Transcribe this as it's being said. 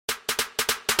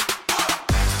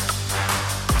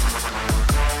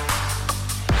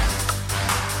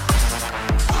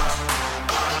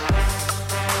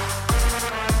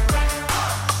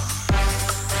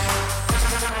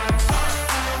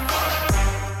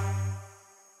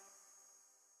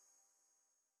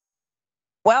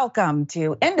Welcome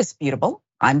to Indisputable.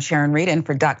 I'm Sharon Reed in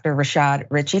for Dr. Rashad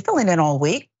Ritchie, filling in all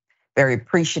week. Very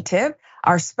appreciative.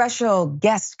 Our special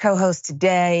guest co-host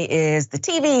today is the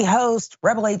TV host,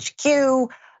 Rebel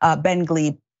HQ,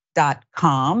 BenGleib.com.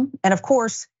 And of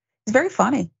course, he's very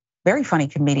funny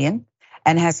comedian,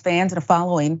 and has fans and a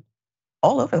following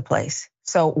all over the place.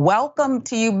 So welcome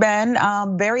to you, Ben.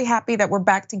 I'm very happy that we're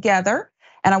back together.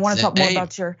 And I want to talk more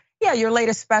about your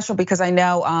latest special, because I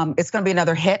know it's going to be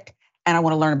another hit. And I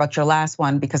want to learn about your last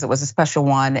one because it was a special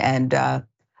one and a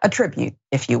tribute,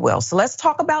 if you will. So let's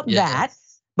talk about that.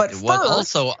 But first,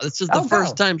 also, this is the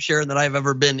first time, Sharon, that I've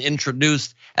ever been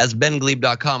introduced as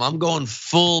BenGleib.com. I'm going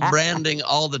full branding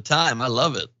all the time. I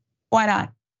love it. Why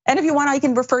not? And if you want, I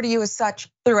can refer to you as such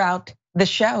throughout the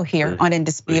show here on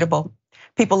Indisputable.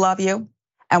 People love you,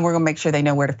 and we're gonna make sure they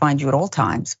know where to find you at all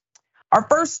times. Our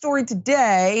first story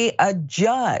today, a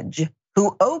judge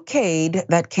who okayed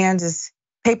that Kansas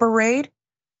paper raid.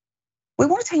 We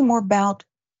want to tell you more about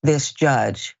this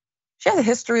judge. She has a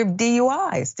history of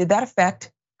DUIs. Did that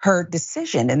affect her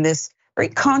decision in this very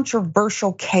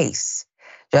controversial case?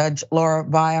 Judge Laura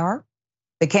Villar,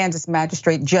 the Kansas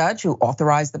magistrate judge who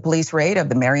authorized the police raid of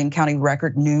the Marion County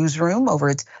Record newsroom over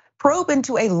its probe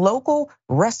into a local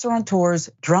restaurateur's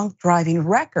drunk driving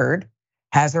record,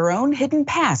 has her own hidden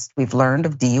past, we've learned,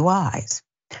 of DUIs.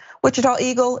 Wichita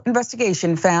Eagle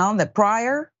investigation found that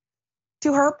prior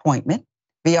to her appointment,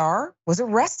 Villar was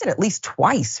arrested at least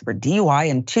twice for DUI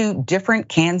in 2 different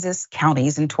Kansas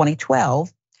counties in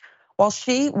 2012, while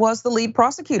she was the lead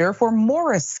prosecutor for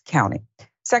Morris County.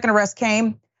 Second arrest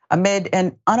came amid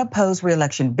an unopposed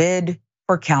reelection bid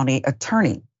for county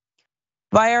attorney.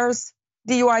 Villar's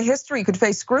DUI history could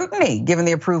face scrutiny, given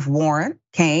the approved warrant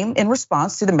came in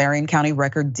response to the Marion County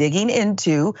Record digging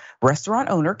into restaurant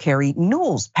owner Carrie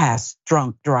Newell's past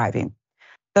drunk driving.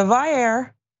 The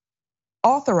Villar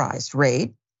authorized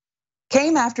raid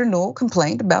came after Newell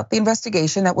complained about the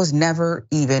investigation that was never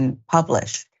even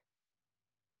published.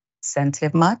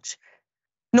 Sensitive much?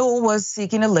 Newell was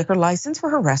seeking a liquor license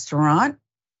for her restaurant,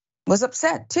 was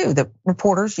upset too that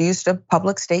reporters used a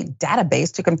public state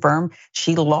database to confirm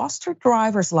she lost her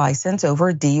driver's license over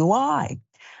a DUI.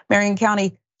 Marion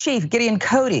County Chief Gideon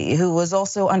Cody, who was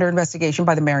also under investigation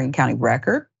by the Marion County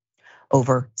Record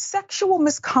over sexual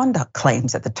misconduct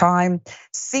claims at the time,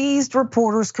 seized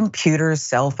reporters' computers,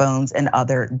 cell phones, and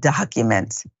other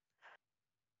documents.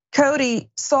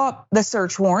 Cody sought the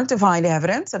search warrant to find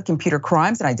evidence of computer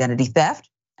crimes and identity theft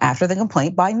after the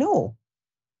complaint by Newell.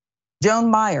 Joan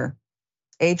Meyer,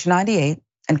 age 98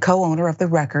 and co-owner of the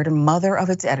Record and mother of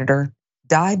its editor,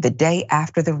 died the day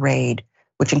after the raid,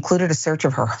 which included a search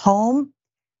of her home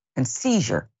and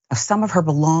seizure of some of her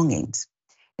belongings.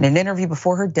 In an interview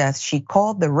before her death, she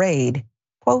called the raid,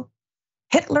 quote,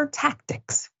 Hitler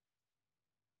tactics.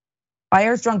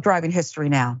 Villar's drunk driving history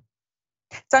now.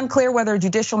 It's unclear whether a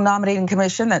judicial nominating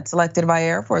commission that selected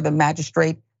Villar for the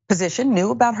magistrate position knew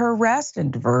about her arrest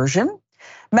and diversion.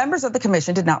 Members of the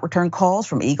commission did not return calls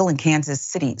from Eagle and Kansas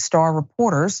City Star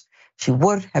reporters. She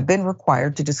would have been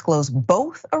required to disclose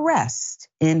both arrests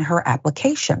in her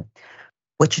application.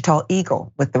 Wichita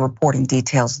Eagle with the reporting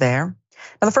details there.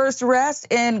 Now, the first arrest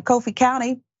in Coffee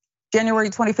County,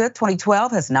 January 25th,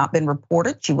 2012, has not been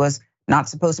reported. She was not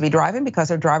supposed to be driving because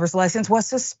her driver's license was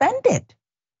suspended.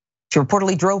 She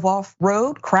reportedly drove off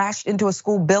road, crashed into a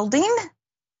school building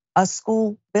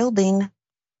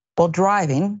while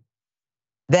driving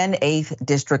then 8th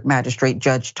District Magistrate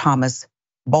Judge Thomas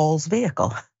Ball's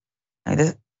vehicle.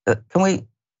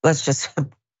 Let's just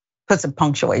put some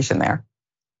punctuation there.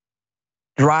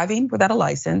 Driving without a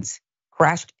license,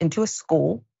 crashed into a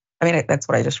school. That's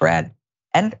what I just read.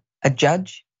 And a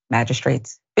judge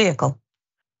magistrate's vehicle.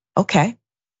 Okay,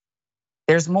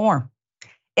 there's more.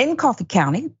 In Coffee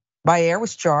County, Villar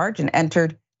was charged and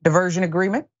entered diversion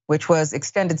agreement, which was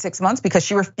extended 6 months because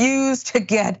she refused to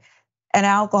get an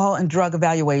alcohol and drug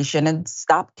evaluation and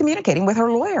stopped communicating with her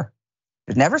lawyer.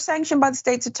 She was never sanctioned by the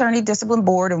state's attorney discipline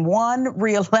board and won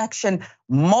re-election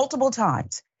multiple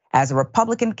times as a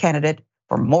Republican candidate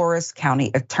for Morris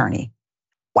County attorney.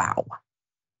 Wow.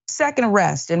 Second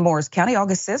arrest in Morris County,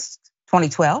 August 6th,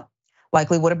 2012,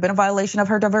 likely would have been a violation of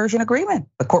her diversion agreement.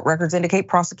 The court records indicate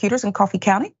prosecutors in Coffee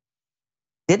County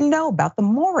didn't know about the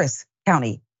Morris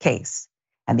County case,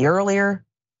 and the earlier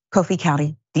Coffee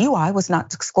County DUI was not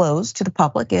disclosed to the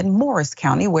public in Morris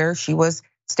County, where she was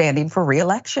standing for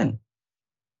re-election.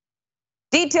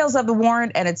 Details of the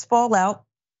warrant and its fallout.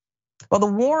 Well, the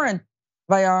warrant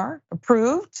Villar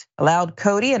approved allowed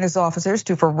Cody and his officers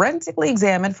to forensically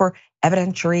examine for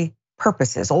evidentiary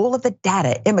purposes all of the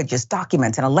data, images,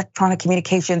 documents, and electronic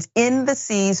communications in the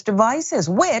seized devices,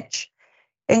 which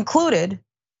included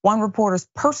one reporter's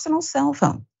personal cell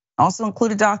phone also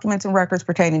included documents and records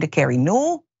pertaining to Carrie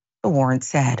Newell, the warrant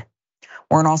said.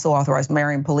 Warren also authorized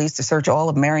Marion police to search all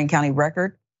of Marion County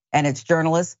Record and its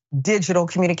journalists' digital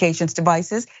communications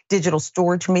devices, digital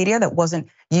storage media that wasn't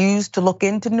used to look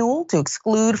into Newell, to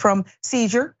exclude from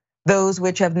seizure those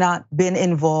which have not been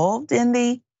involved in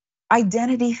the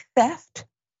identity theft.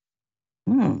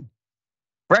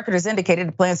 Record has indicated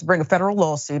it plans to bring a federal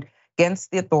lawsuit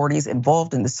against the authorities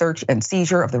involved in the search and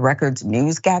seizure of the Record's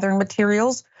news gathering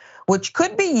materials, which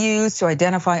could be used to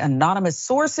identify anonymous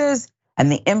sources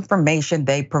and the information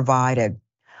they provided.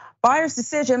 Buyer's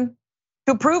decision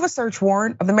to approve a search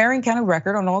warrant of the Marion County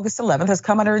Record on August 11th has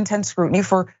come under intense scrutiny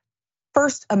for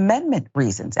First Amendment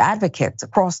reasons. Advocates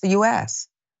across the US,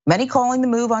 many calling the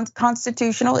move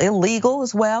unconstitutional, illegal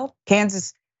as well.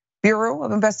 Kansas Bureau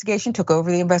of Investigation took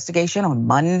over the investigation on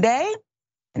Monday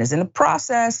and is in the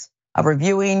process of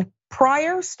reviewing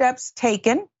prior steps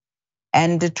taken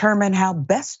and determine how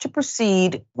best to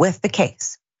proceed with the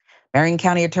case. Marion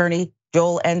County Attorney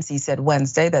Joel Ency said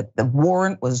Wednesday that the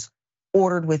warrant was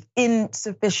ordered with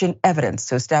insufficient evidence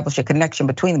to establish a connection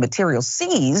between the material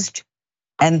seized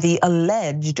and the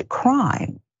alleged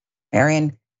crime.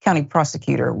 Marion County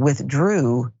prosecutor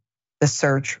withdrew the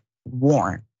search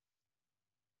warrant.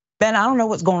 Ben, I don't know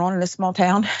what's going on in this small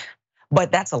town,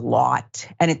 but that's a lot.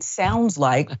 And it sounds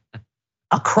like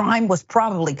a crime was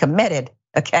probably committed,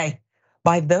 okay,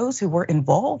 by those who were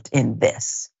involved in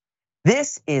this.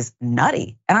 This is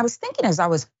nutty. And I was thinking as I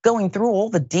was going through all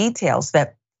the details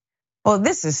that, well,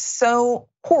 this is so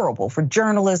horrible for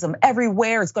journalism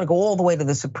everywhere. It's gonna go all the way to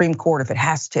the Supreme Court if it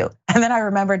has to. And then I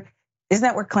remembered, isn't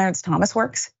that where Clarence Thomas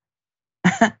works?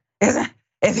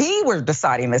 If he were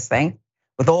deciding this thing,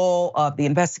 with all of the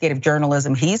investigative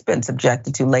journalism he's been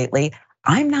subjected to lately,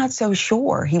 I'm not so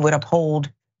sure he would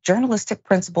uphold journalistic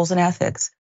principles and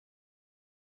ethics.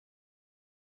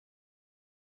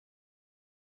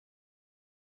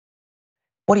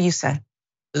 What do you say?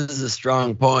 This is a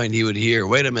strong point. He would hear,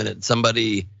 wait a minute,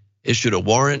 somebody issued a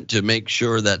warrant to make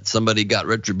sure that somebody got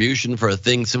retribution for a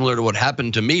thing similar to what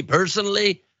happened to me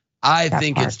personally. I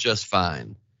think it's just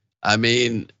fine. I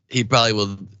mean, he probably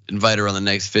will invite her on the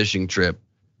next fishing trip.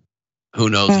 Who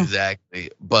knows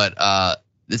exactly, but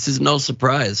this is no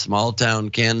surprise. Small town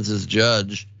Kansas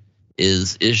judge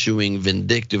is issuing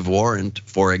vindictive warrant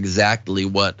for exactly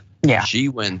what she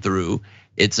went through.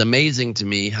 It's amazing to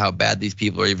me how bad these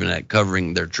people are even at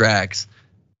covering their tracks.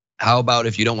 How about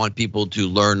if you don't want people to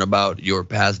learn about your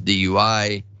past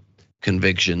DUI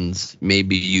convictions,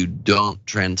 maybe you don't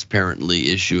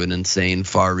transparently issue an insane,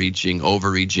 far-reaching,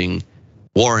 overreaching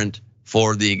warrant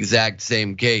for the exact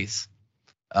same case.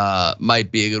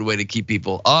 Might be a good way to keep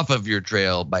people off of your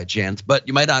trail by chance, but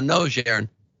you might not know, Sharon,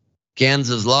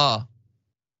 Kansas law,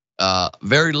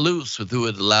 very loose with who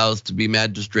it allows to be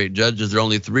magistrate judges. There are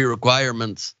only 3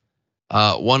 requirements.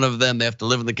 One of them, they have to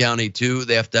live in the county. 2,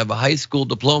 they have to have a high school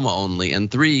diploma only.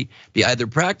 And 3, be either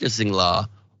practicing law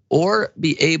or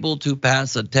be able to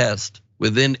pass a test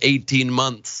within 18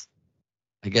 months.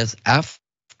 I guess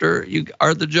after you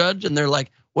are the judge, and they're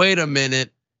like, wait a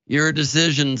minute, your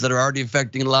decisions that are already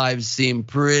affecting lives seem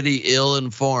pretty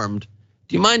ill-informed.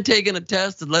 Do you mind taking a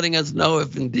test and letting us know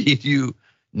if indeed you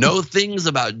know things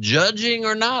about judging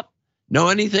or not? Know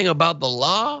anything about the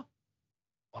law?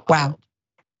 Wow.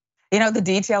 You know, the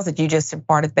details that you just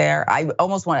imparted there, I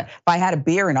almost want to, if I had a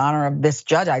beer in honor of this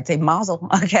judge, I'd say mazel,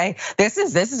 okay? This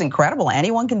is incredible.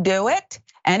 Anyone can do it.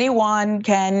 Anyone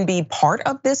can be part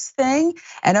of this thing.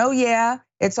 And oh yeah,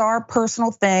 it's our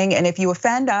personal thing. And if you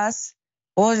offend us,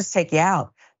 we'll just take you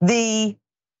out. The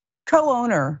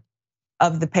co-owner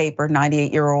of the paper,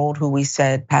 98-year-old who we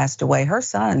said passed away, her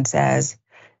son says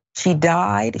she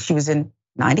died. She was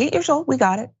 98 years old, we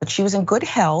got it, but she was in good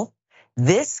health.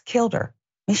 This killed her.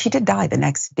 I mean, she did die the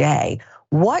next day.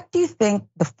 What do you think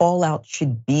the fallout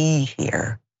should be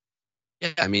here?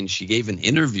 Yeah, I mean, she gave an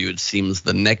interview, it seems,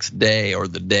 the next day or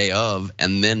the day of,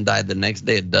 and then died the next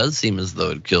day. It does seem as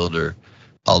though it killed her.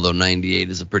 Although 98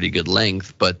 is a pretty good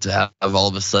length, but to have all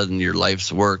of a sudden your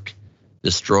life's work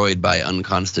destroyed by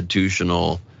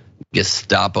unconstitutional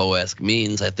Gestapo-esque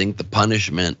means, I think the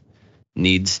punishment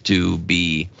needs to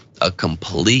be a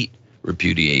complete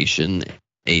repudiation,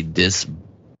 a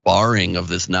disbarring of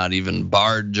this not even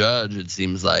barred judge, it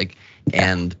seems like,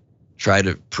 and try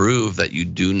to prove that you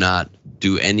do not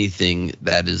do anything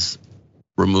that is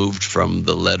removed from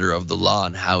the letter of the law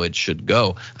and how it should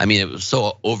go. I mean, it was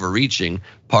so overreaching.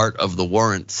 Part of the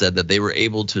warrant said that they were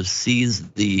able to seize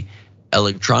the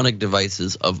electronic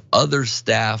devices of other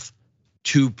staff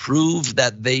to prove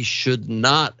that they should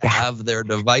not have their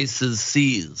devices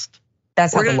seized.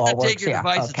 That's how We're the law going to take works. your Yeah.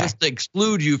 devices Okay. just to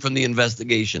exclude you from the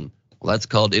investigation. Well, that's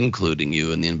called including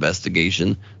you in the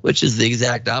investigation, which is the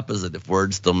exact opposite if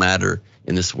words still matter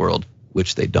in this world,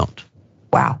 which they don't.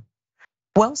 Wow.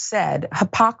 Well said.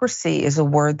 Hypocrisy is a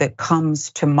word that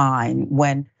comes to mind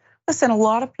when, listen, a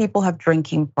lot of people have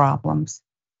drinking problems.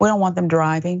 We don't want them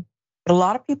driving, but a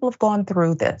lot of people have gone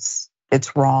through this.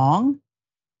 It's wrong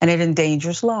and it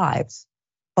endangers lives,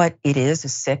 but it is a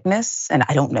sickness. And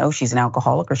I don't know if she's an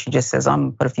alcoholic or she just says, I'm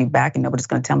gonna put a few back and nobody's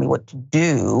gonna tell me what to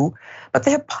do. But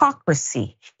the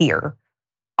hypocrisy here,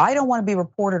 I don't wanna be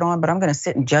reported on, but I'm gonna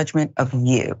sit in judgment of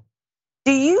you.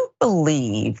 Do you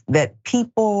believe that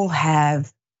people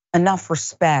have enough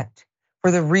respect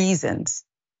for the reasons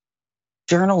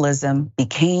journalism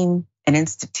became an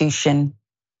institution?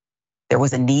 There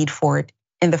was a need for it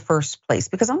in the first place,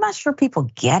 because I'm not sure people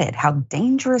get it, how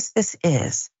dangerous this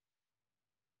is.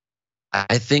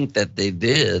 I think that they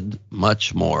did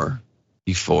much more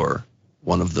before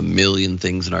one of the million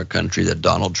things in our country that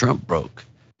Donald Trump broke.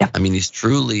 Yeah. I mean, he's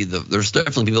truly there's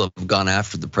definitely people that have gone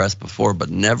after the press before, but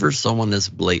never someone as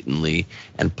blatantly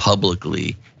and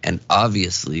publicly and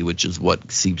obviously, which is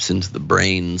what seeps into the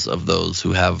brains of those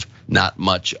who have not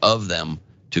much of them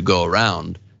to go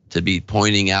around, to be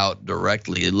pointing out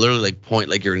directly, literally like point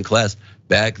like you're in class,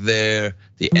 back there,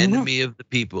 the enemy of the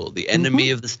people, the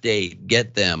enemy of the state,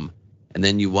 get them. And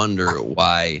then you wonder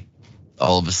why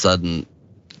all of a sudden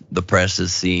the press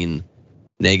is seen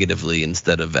negatively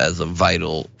instead of as a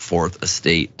vital fourth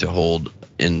estate to hold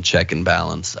in check and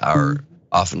balance our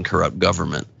often corrupt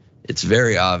government. It's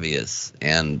very obvious,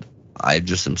 and I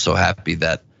just am so happy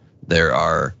that there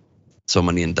are so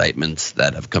many indictments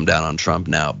that have come down on Trump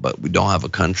now, but we don't have a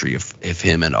country if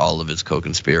him and all of his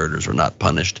co-conspirators are not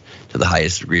punished to the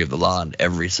highest degree of the law, and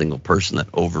every single person that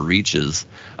overreaches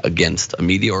against a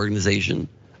media organization,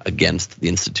 against the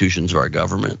institutions of our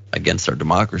government, against our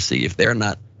democracy, if they're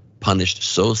not punished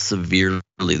so severely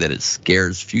that it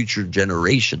scares future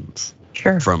generations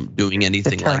from doing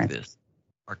anything like this,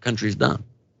 our country's done.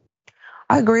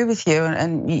 I agree with you.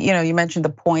 And you mentioned the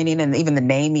pointing and even the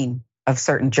naming of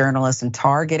certain journalists and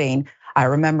targeting. I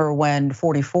remember when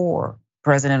 44,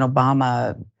 President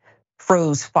Obama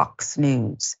froze Fox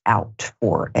News out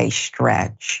for a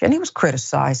stretch, and he was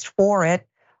criticized for it.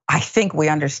 I think we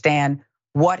understand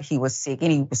what he was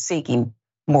seeking. He was seeking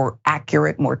more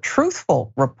accurate, more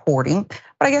truthful reporting.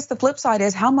 But I guess the flip side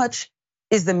is, how much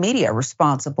is the media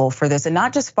responsible for this? And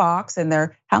not just Fox and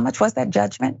how much was that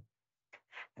judgment?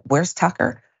 Where's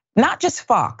Tucker? Not just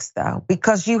Fox though,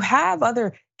 because you have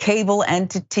other cable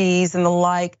entities and the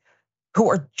like who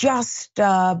are just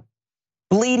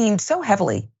bleeding so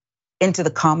heavily into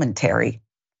the commentary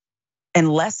and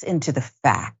less into the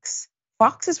facts.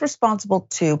 Fox is responsible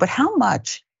too, but how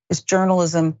much is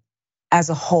journalism as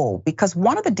a whole? Because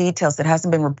one of the details that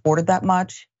hasn't been reported that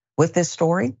much with this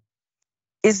story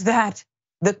is that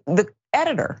the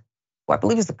editor, who I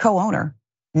believe is the co-owner,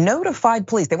 notified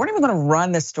police. They weren't even gonna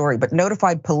run this story, but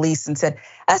notified police and said,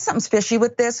 something's fishy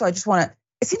with this, so I just wanna,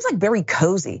 it seems like very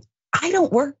cozy. I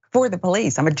don't work for the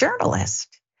police, I'm a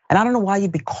journalist. And I don't know why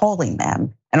you'd be calling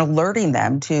them and alerting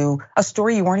them to a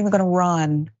story you weren't even gonna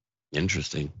run.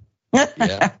 Interesting.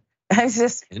 Yeah. It's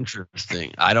just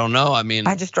interesting. I don't know. I mean,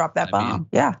 I just dropped that bomb.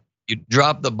 Yeah. You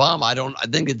dropped the bomb. I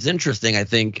think it's interesting.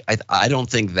 I don't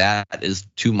think that is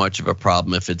too much of a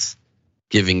problem if it's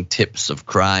giving tips of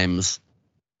crimes.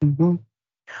 I don't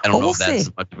know if that's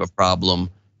as much of a problem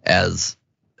as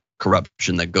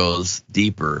corruption that goes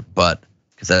deeper, but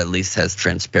because that at least has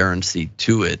transparency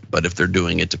to it. But if they're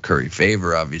doing it to curry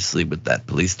favor, obviously, with that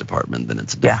police department, then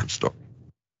it's a different story.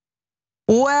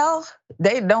 Well,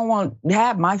 they don't want to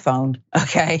have my phone,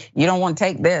 okay? You don't want to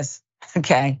take this,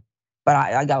 okay? But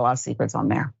I got a lot of secrets on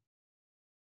there.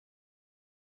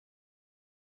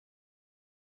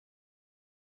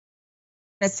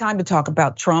 It's time to talk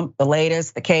about Trump, the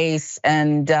latest, the case,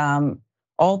 and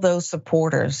all those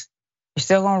supporters. You're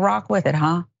still gonna rock with it,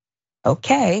 huh?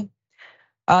 Okay.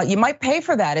 You might pay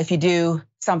for that if you do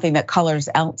something that colors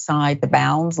outside the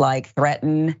bounds, like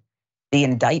threaten the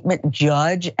indictment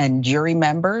judge and jury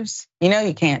members. You know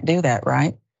you can't do that,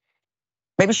 right?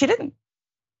 Maybe she didn't.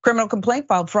 Criminal complaint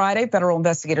filed Friday. Federal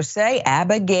investigators say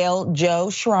Abigail Jo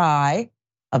Schrei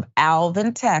of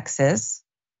Alvin, Texas,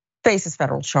 faces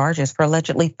federal charges for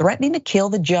allegedly threatening to kill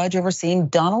the judge overseeing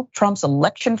Donald Trump's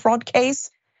election fraud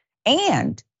case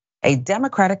and a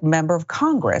Democratic member of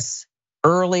Congress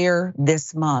earlier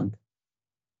this month.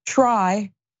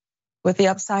 Schrei, with the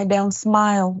upside down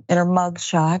smile in her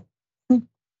mugshot,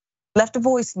 left a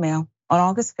voicemail on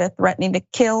August 5th threatening to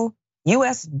kill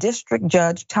US District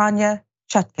Judge Tanya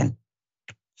Chutkan.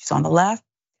 She's on the left.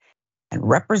 and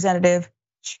Representative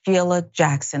Sheila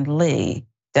Jackson Lee,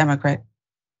 Democrat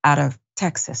out of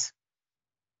Texas.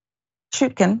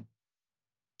 Chutkan,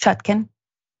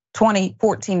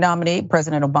 2014 nominee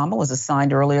President Obama was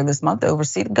assigned earlier this month to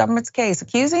oversee the government's case,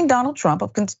 accusing Donald Trump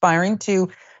of conspiring to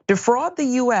defraud the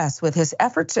US with his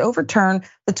efforts to overturn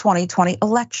the 2020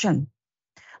 election.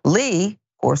 Lee,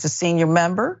 of course, a senior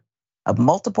member of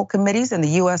multiple committees in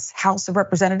the US House of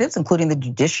Representatives, including the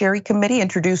Judiciary Committee,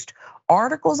 introduced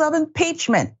articles of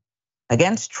impeachment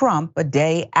against Trump a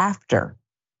day after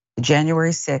the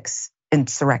January 6th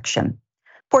insurrection.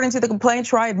 According to the complaint,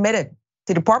 Try admitted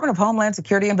to Department of Homeland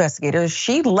Security investigators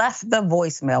she left the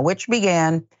voicemail, which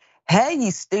began, "Hey,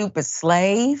 you stupid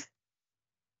slave,"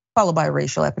 followed by a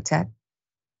racial epithet,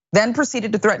 then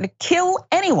proceeded to threaten to kill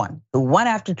anyone who went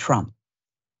after Trump.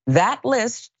 That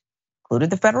list included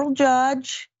the federal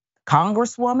judge,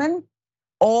 Congresswoman,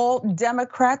 all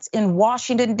Democrats in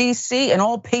Washington, D.C., and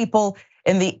all people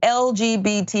in the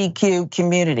LGBTQ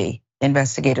community,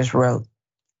 investigators wrote.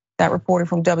 That reported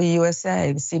from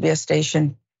WUSA, the CBS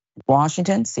station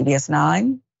Washington, CBS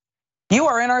 9. "You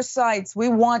are in our sights. We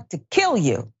want to kill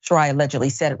you," Try allegedly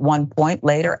said at one point,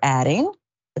 later adding,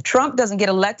 "If Trump doesn't get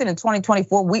elected in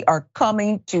 2024, we are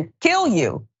coming to kill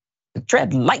you.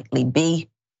 Tread lightly, B."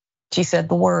 She said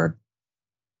the word.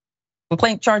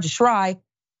 Complaint charges Try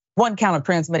one count of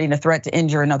transmitting a threat to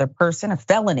injure another person, a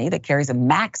felony that carries a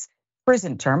max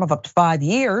prison term of up to 5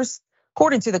 years.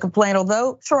 According to the complaint,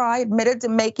 although Try admitted to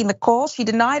making the call, she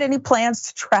denied any plans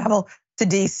to travel to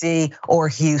DC or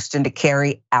Houston to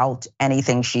carry out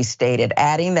anything she stated,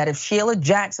 adding that if Sheila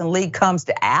Jackson Lee comes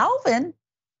to Alvin,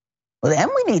 well, then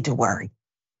we need to worry.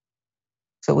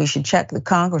 So we should check the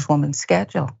Congresswoman's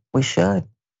schedule. We should.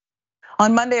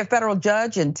 On Monday, a federal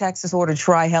judge in Texas ordered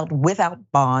Try held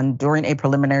without bond during a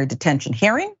preliminary detention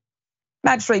hearing.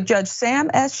 Magistrate Judge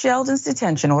Sam S. Sheldon's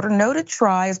detention order noted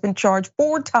Try has been charged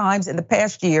 4 times in the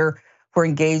past year for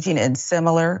engaging in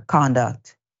similar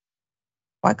conduct.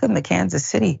 Why couldn't the Kansas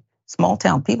City small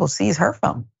town people seize her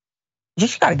phone?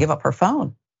 She's got to give up her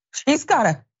phone. She's got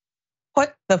to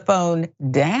put the phone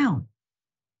down.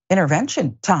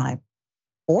 Intervention time,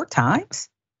 4 times,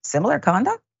 similar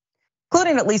conduct,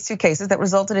 including at least 2 cases that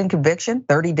resulted in conviction,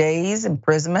 30 days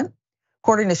imprisonment.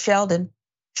 According to Sheldon,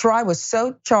 Try was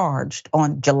so charged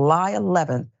on July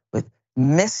 11th with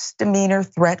misdemeanor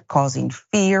threat causing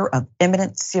fear of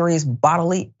imminent serious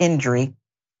bodily injury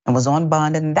and was on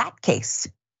bond in that case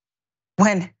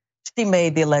when she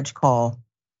made the alleged call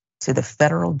to the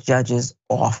federal judge's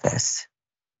office.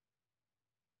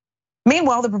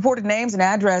 Meanwhile, the purported names and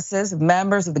addresses of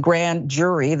members of the grand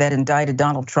jury that indicted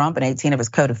Donald Trump and 18 of his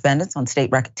co-defendants on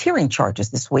state racketeering charges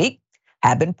this week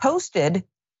have been posted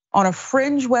on a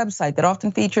fringe website that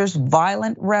often features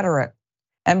violent rhetoric.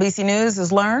 NBC News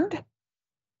has learned.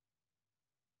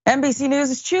 NBC News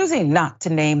is choosing not to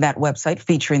name that website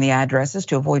featuring the addresses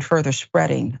to avoid further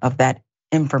spreading of that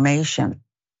information.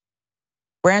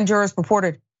 Grand jurors'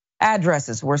 purported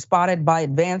addresses were spotted by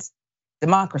Advanced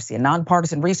Democracy, a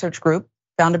nonpartisan research group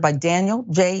founded by Daniel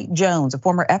J. Jones, a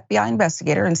former FBI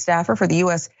investigator and staffer for the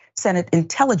US Senate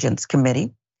Intelligence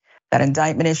Committee. That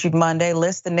indictment issued Monday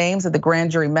lists the names of the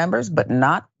grand jury members, but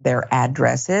not their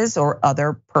addresses or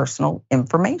other personal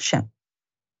information.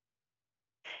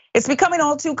 It's becoming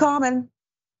all too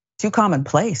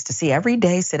commonplace to see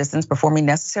everyday citizens performing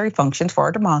necessary functions for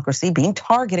our democracy being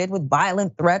targeted with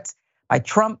violent threats by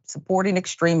Trump-supporting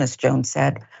extremists, Jones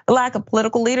said. The lack of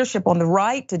political leadership on the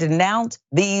right to denounce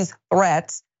these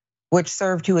threats, which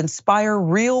serve to inspire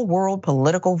real-world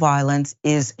political violence,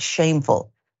 is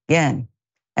shameful. Again,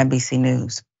 NBC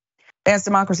News. Advanced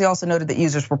Democracy also noted that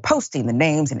users were posting the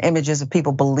names and images of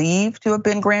people believed to have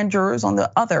been grand jurors on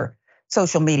the other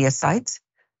social media sites.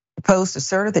 The post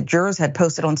asserted that jurors had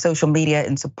posted on social media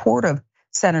in support of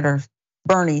Senator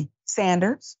Bernie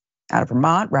Sanders out of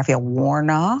Vermont, Raphael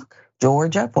Warnock,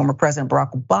 Georgia, former President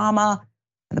Barack Obama,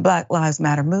 and the Black Lives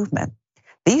Matter movement.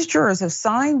 These jurors have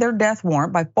signed their death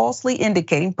warrant by falsely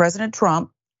indicating President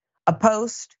Trump. A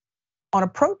post on a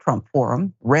pro-Trump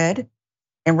forum read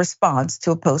in response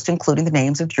to a post including the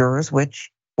names of jurors,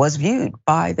 which was viewed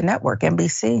by the network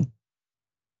NBC.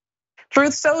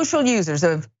 Truth Social users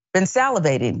have been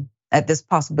salivating at this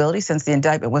possibility since the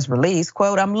indictment was released.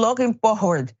 Quote, "I'm looking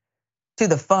forward to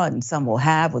the fun some will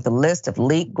have with a list of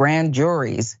leaked grand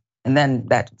juries." And then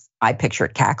I picture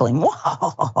it cackling.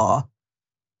 Whoa,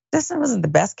 this wasn't the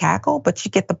best cackle, but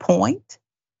you get the point.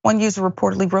 One user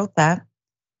reportedly wrote that.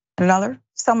 Another,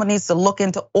 someone needs to look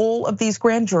into all of these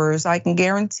grand jurors. I can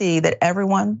guarantee that every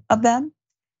one of them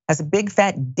has a big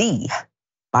fat D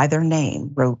by their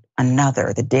name, wrote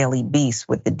another, the Daily Beast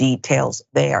with the details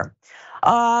there.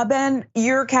 Ben,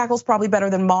 your cackle's probably better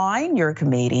than mine. You're a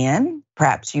comedian.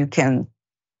 Perhaps you can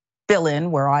fill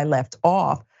in where I left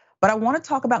off. But I want to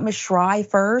talk about Miss Schrei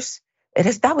first.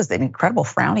 That was an incredible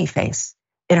frowny face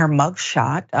in her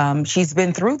mugshot. She's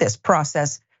been through this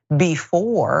process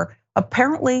before.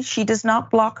 Apparently, she does not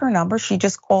block her number. She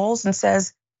just calls and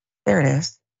says, there it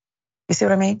is. You see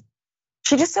what I mean?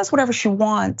 She just says whatever she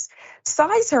wants.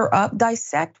 Size her up,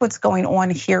 dissect what's going on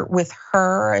here with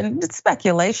her, and it's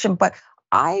speculation, but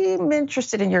I'm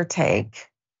interested in your take.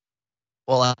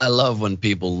 Well, I love when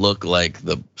people look like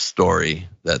the story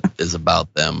that is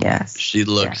about them. Yes. She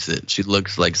looks it. She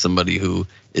looks like somebody who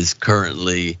is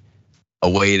currently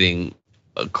awaiting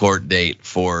a court date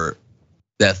for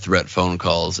death threat phone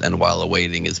calls, and while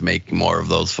awaiting is making more of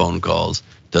those phone calls.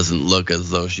 Doesn't look as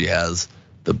though she has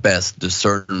the best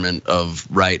discernment of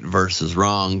right versus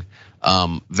wrong.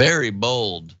 Very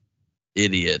bold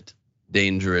idiot,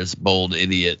 dangerous, bold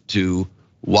idiot to,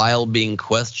 while being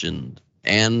questioned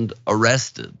and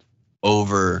arrested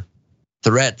over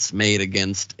threats made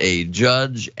against a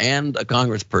judge and a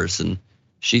congressperson,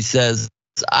 she says,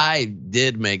 I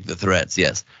did make the threats,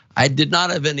 yes. I did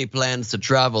not have any plans to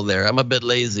travel there. I'm a bit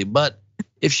lazy, but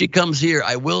if she comes here,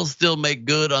 I will still make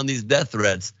good on these death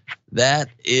threats. That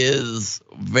is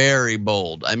very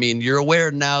bold. I mean, you're aware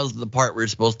now's the part where you're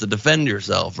supposed to defend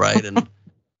yourself, right? And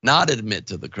not admit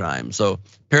to the crime. So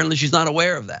apparently she's not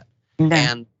aware of that. No.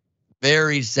 And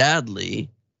very sadly,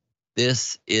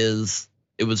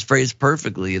 it was phrased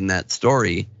perfectly in that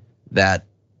story that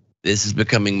this is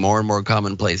becoming more and more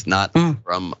commonplace, not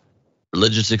from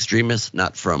religious extremists,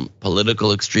 not from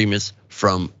political extremists,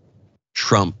 from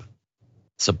Trump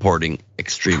supporting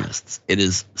extremists. It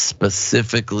is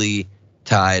specifically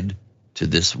tied to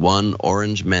this one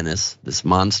orange menace, this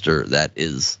monster that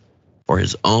is, for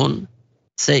his own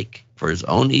sake, for his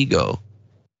own ego,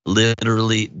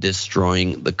 literally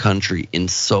destroying the country in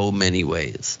so many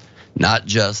ways, not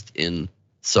just in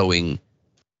sowing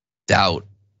doubt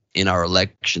in our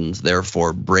elections,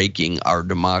 therefore breaking our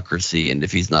democracy. And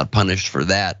if he's not punished for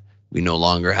that, we no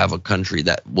longer have a country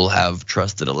that will have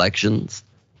trusted elections.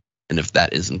 And if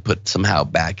that isn't put somehow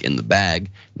back in the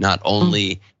bag, not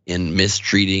only in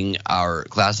mistreating our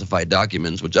classified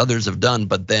documents, which others have done,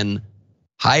 but then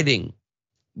hiding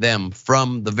them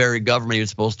from the very government you're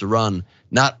supposed to run,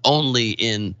 not only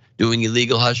in doing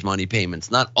illegal hush money payments,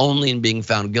 not only in being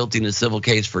found guilty in a civil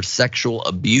case for sexual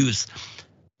abuse,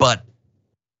 but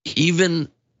even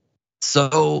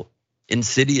so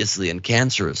insidiously and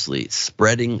cancerously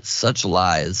spreading such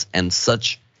lies and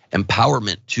such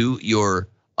empowerment to your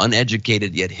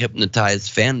uneducated yet hypnotized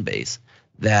fan base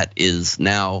that is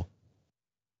now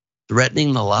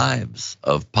threatening the lives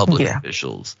of public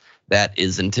officials, that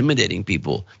is intimidating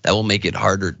people, that will make it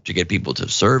harder to get people to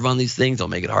serve on these things. They'll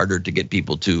make it harder to get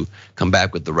people to come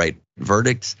back with the right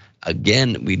verdicts.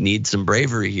 Again, we need some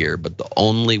bravery here, but the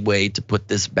only way to put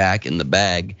this back in the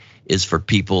bag is for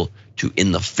people to,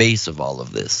 in the face of all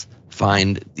of this,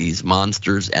 find these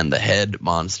monsters and the head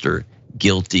monster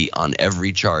guilty on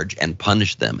every charge and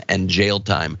punish them and jail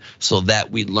time, so that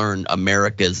we learn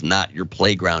America is not your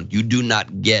playground. You do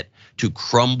not get to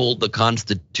crumble the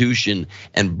Constitution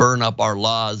and burn up our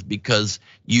laws because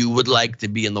you would like to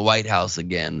be in the White House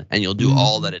again, and you'll do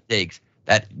all that it takes.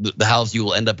 That the house you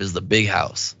will end up is the big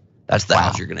house. That's the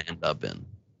house you're gonna end up in.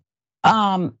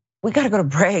 We gotta go to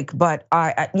break, but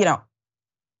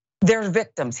there's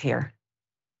victims here.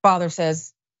 Father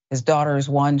says his daughter is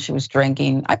one. She was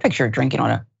drinking. I picture her drinking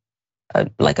on a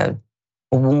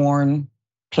worn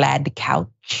plaid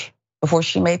couch before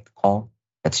she made the call.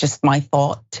 That's just my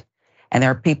thought. And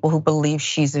there are people who believe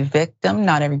she's a victim.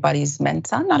 Not everybody's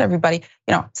Mensa. Not everybody,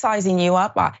 sizing you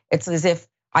up. It's as if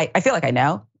I feel like I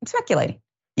know. I'm speculating.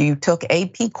 You took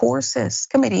AP courses.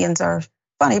 Comedians are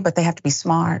funny, but they have to be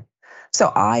smart.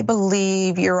 So I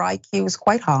believe your IQ is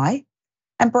quite high.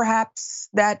 And perhaps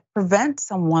that prevents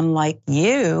someone like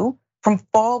you from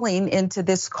falling into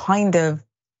this kind of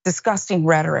disgusting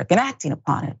rhetoric and acting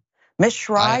upon it. Miss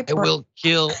Schrei,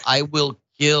 I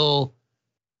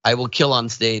will kill on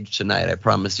stage tonight. I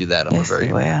promise you that. I'm a very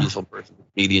peaceful person.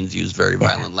 Comedians use very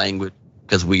violent language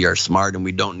because we are smart and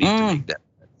we don't need to make that.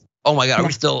 Oh my God, are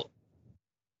we still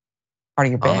part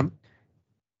of your bit,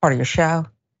 part of your show?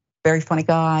 Very funny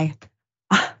guy.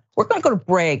 We're gonna go to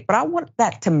break, but I want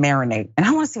that to marinate, and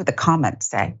I want to see what the comments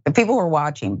say. The people who are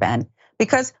watching, Ben,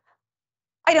 because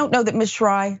I don't know that Miss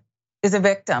Schrei is a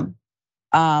victim.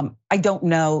 I don't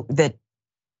know that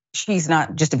she's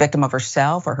not just a victim of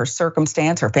herself or her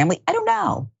circumstance, her family. I don't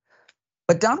know.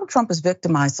 But Donald Trump has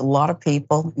victimized a lot of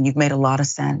people, and you've made a lot of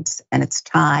sense. And it's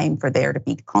time for there to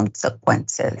be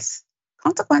consequences.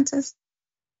 Consequences.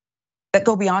 that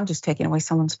go beyond just taking away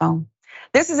someone's phone.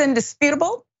 This is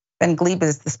Indisputable. Ben Glebe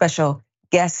is the special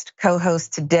guest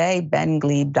co-host today,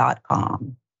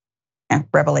 benglebe.com. And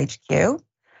Rebel HQ.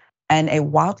 And a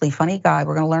wildly funny guy.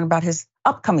 We're going to learn about his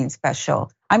upcoming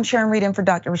special. I'm Sharon Reed in for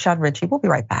Dr. Rashad Ritchie. We'll be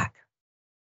right back.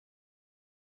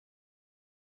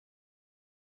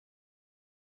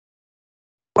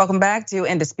 Welcome back to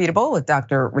Indisputable with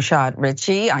Dr. Rashad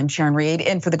Ritchie. I'm Sharon Reed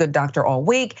in for the good doctor all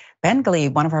week. Ben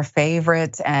Glebe, one of our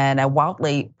favorites and a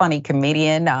wildly funny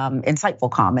comedian, insightful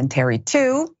commentary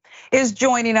too, is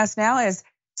joining us now as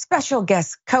special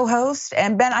guest co-host.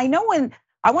 And Ben, I know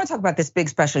I want to talk about this big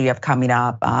special you have coming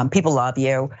up. People love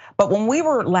you. But when we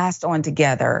were last on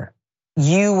together,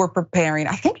 you were preparing,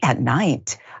 I think at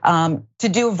night, to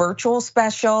do a virtual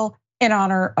special in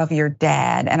honor of your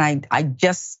dad. And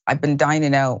I've been dying to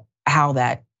know how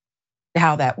that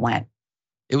went.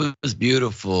 It was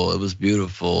beautiful. It was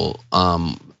beautiful.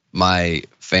 My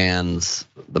fans,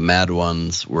 the mad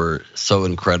ones, were so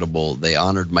incredible. They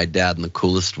honored my dad in the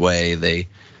coolest way. They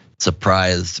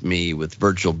surprised me with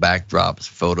virtual backdrops,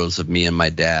 photos of me and my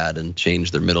dad, and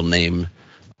changed their middle name,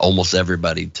 almost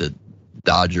everybody, to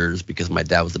Dodgers because my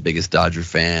dad was the biggest Dodger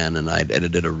fan, and I'd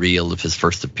edited a reel of his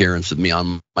first appearance with me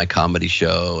on my comedy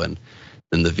show, and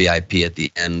then the VIP at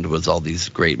the end was all these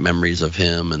great memories of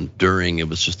him, and during it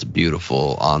was just a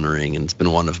beautiful honoring, and it's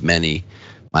been one of many.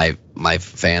 My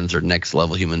fans are next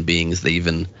level human beings. They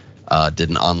even did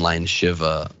an online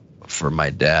shiva for my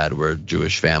dad. We're a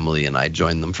Jewish family, and I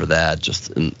joined them for that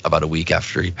just in about a week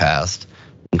after he passed.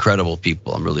 Incredible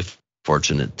people. I'm really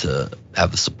fortunate to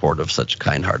have the support of such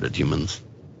kind-hearted humans.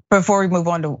 Before we move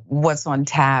on to what's on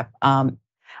tap, I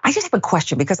just have a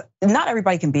question because not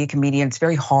everybody can be a comedian. It's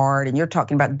very hard, and you're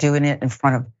talking about doing it in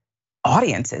front of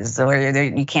audiences, or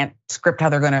you can't script how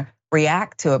they're going to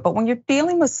react to it. But when you're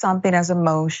dealing with something as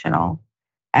emotional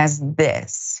as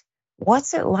this,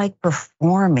 what's it like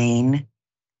performing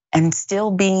and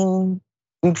still being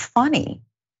funny?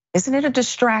 Isn't it a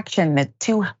distraction that's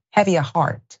too heavy a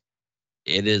heart?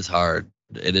 It is hard.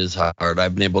 It is hard.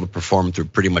 I've been able to perform through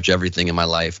pretty much everything in my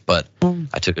life, but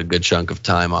I took a good chunk of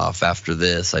time off after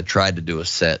this. I tried to do a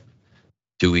set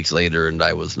 2 weeks later and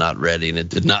I was not ready and it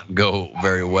did not go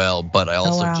very well, but I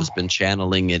also just been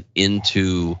channeling it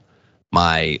into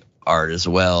my art as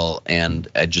well. And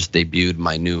I just debuted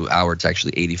my new hour. It's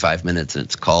actually 85 minutes and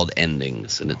it's called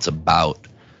Endings, and it's about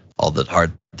all the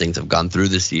hard things I've gone through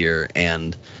this year.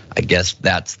 And I guess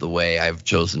that's the way I've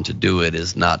chosen to do it,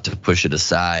 is not to push it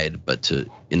aside, but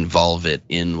to involve it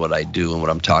in what I do and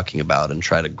what I'm talking about, and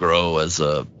try to grow as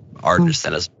a artist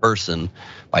and as a person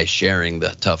by sharing the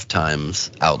tough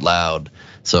times out loud.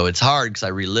 So it's hard because I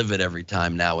relive it every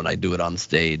time now when I do it on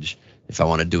stage, if I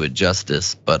want to do it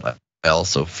justice. But I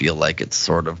also feel like it's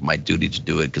sort of my duty to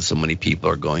do it because so many people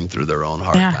are going through their own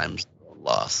hard times, their own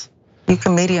loss. You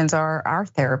comedians are our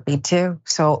therapy too,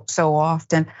 so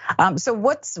often. So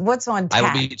what's on tap?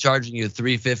 I will be charging you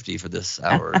 $350 for this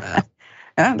hour and a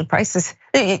half. The price is,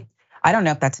 I don't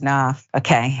know if that's enough.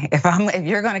 Okay, if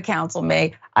you're going to counsel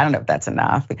me, I don't know if that's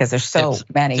enough because there's so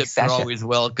many tips sessions. Are always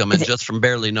welcome, and just from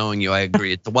barely knowing you, I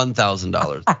agree. It's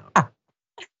 $1,000.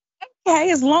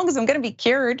 Okay, as long as I'm going to be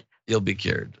cured. You'll be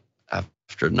cured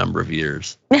after a number of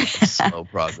years. Slow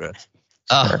progress.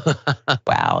 Sure.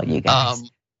 Wow, you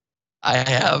guys. I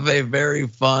have a very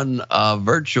fun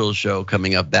virtual show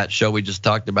coming up. That show we just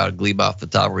talked about, Glebe Off the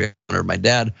Top, where we honored my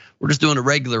dad. We're just doing a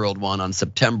regular old one on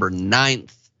September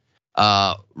 9th.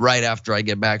 Right after I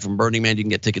get back from Burning Man. You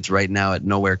can get tickets right now at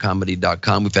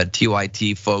nowherecomedy.com. We've had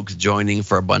TYT folks joining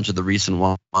for a bunch of the recent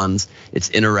ones. It's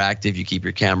interactive. You keep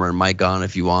your camera and mic on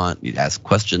if you want. You ask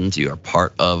questions. You are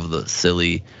part of the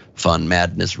silly, fun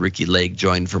madness. Ricky Lake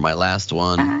joined for my last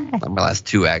one. My last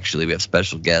two, actually. We have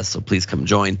special guests, so please come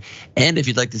join. And if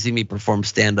you'd like to see me perform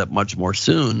stand-up much more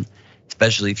soon,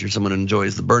 especially if you're someone who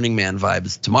enjoys the Burning Man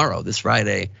vibes, tomorrow, this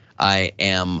Friday, I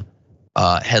am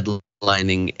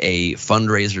headlining a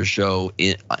fundraiser show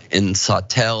in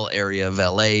Sawtelle area of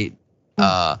LA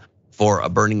for a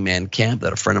Burning Man camp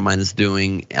that a friend of mine is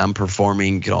doing. I'm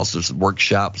performing. You can also do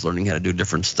workshops, learning how to do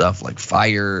different stuff like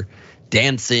fire,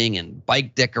 dancing, and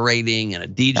bike decorating, and a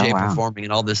DJ performing,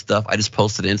 and all this stuff. I just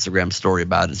posted an Instagram story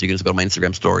about it, so you can just go to my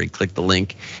Instagram story, click the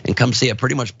link, and come see a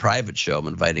pretty much private show. I'm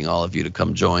inviting all of you to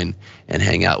come join and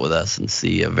hang out with us and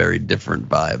see a very different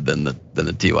vibe than the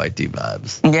TYT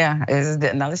vibes. Yeah, it's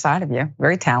another side of you.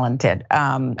 Very talented.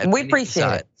 We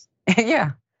appreciate it.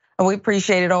 Yeah, we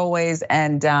appreciate it always,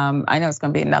 and I know it's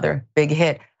going to be another big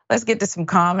hit. Let's get to some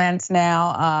comments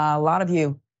now. A lot of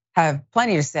you have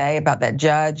plenty to say about that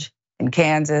judge in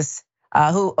Kansas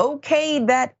who okayed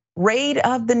that raid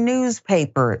of the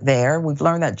newspaper there. We've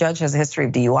learned that judge has a history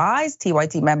of DUIs.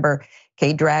 TYT member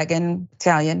K-Dragon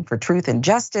Battalion for Truth and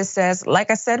Justice says,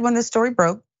 like I said when this story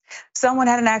broke, someone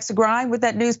had an axe to grind with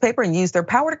that newspaper and used their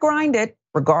power to grind it,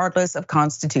 regardless of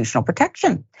constitutional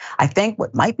protection. I think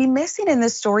what might be missing in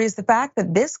this story is the fact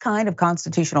that this kind of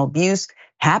constitutional abuse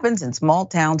happens in small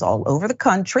towns all over the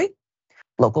country.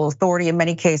 Local authority in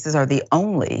many cases are the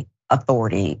only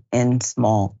authority in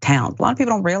small towns. A lot of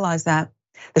people don't realize that.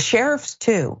 The sheriffs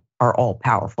too are all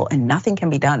powerful and nothing can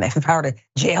be done. They have the power to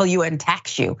jail you and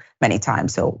tax you many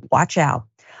times, so watch out.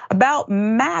 About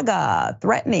MAGA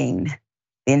threatening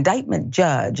the indictment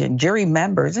judge and jury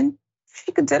members, and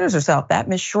she considers herself that.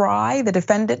 Ms. Schrei, the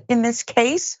defendant in this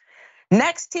case.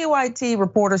 Next TYT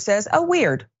reporter says, oh,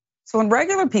 weird. So when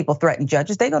regular people threaten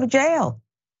judges, they go to jail.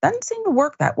 Doesn't seem to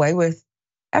work that way with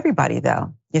everybody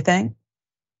though, you think?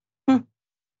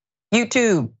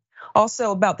 YouTube,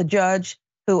 also about the judge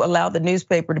who allowed the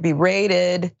newspaper to be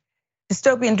raided.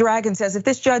 Dystopian Dragon says, if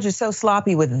this judge is so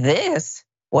sloppy with this,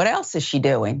 what else is she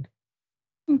doing?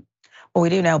 Well, we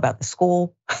do know about the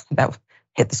school that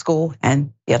hit the school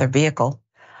and the other vehicle.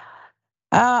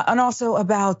 And also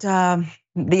about the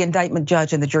indictment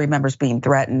judge and the jury members being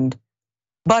threatened.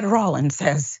 Bud Rollins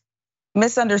says,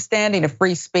 misunderstanding of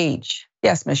free speech.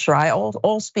 Yes, Ms. Schrei,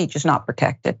 all speech is not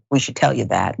protected. We should tell you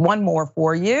that. One more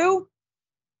for you.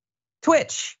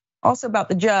 Twitch, also about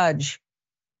the judge.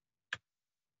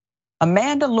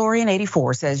 Amanda Lorian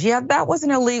 84 says, yeah, that was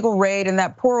an illegal raid and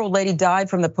that poor old lady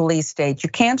died from the police state. You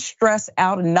can't stress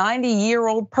out a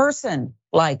 90-year-old person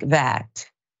like that.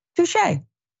 Touche.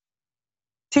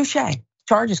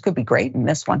 Charges could be great in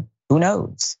this one, who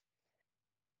knows?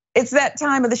 It's that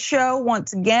time of the show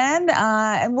once again,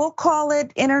 and we'll call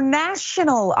it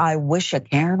International I Wish a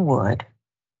Karen Would.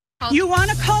 You want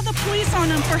to call the police on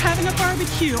them for having a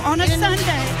barbecue on a Sunday.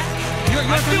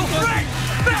 I feel free!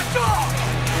 Back off!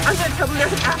 I'm going to tell them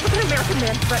there's an African-American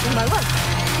man threatening my life.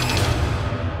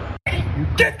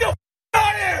 Get the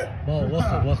out of here!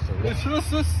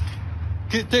 What's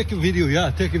take a video, yeah,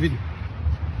 take a video.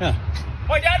 Yeah.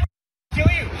 My dad kill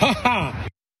you!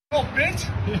 Little bitch!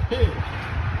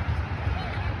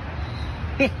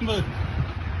 But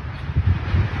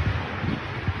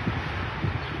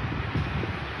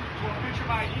Picture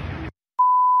my ID.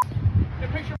 The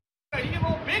picture of my ID,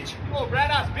 little bitch, little rat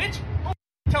ass bitch. Go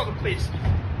tell the police.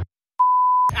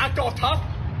 Act all tough,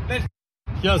 then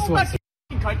just go one, back to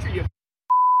the country. You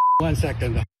 1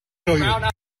 second. Show you. brown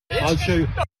ass bitch. I'll show you.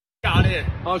 Get the out of here.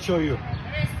 I'll show you.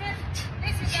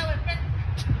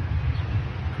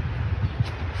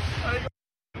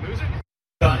 Loser.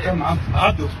 Come on,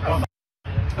 I'll do.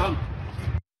 Come.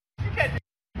 You can't do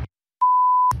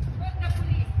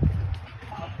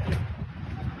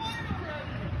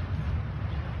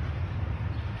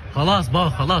خلاص بابا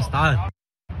خلاص تعال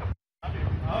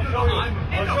I'll show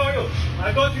you.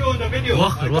 I got you on the video.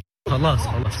 وخر خلاص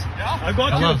I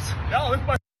got خلاص Yeah, look at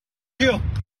my you.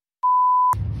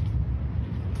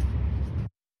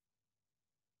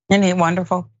 Isn't he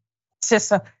wonderful? It's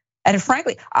just and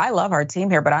frankly, I love our team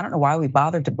here, but I don't know why we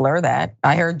bothered to blur that.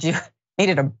 I heard you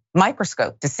needed a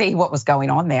microscope to see what was going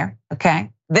on there,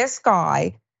 okay? This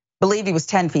guy believed he was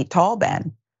 10 feet tall,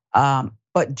 Ben,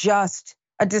 but just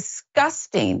a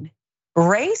disgusting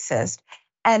racist.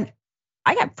 And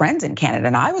I got friends in Canada,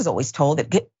 and I was always told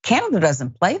that Canada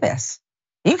doesn't play this.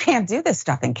 You can't do this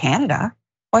stuff in Canada.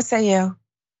 What say you?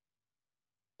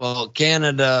 Well,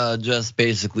 Canada just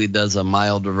basically does a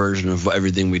milder version of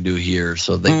everything we do here.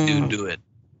 So they do it.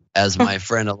 As my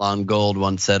friend Alon Gold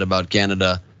once said about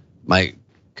Canada, my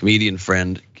comedian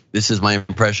friend, this is my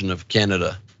impression of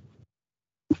Canada.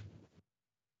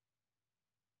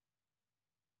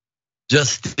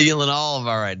 Just stealing all of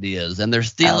our ideas, and they're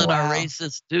stealing our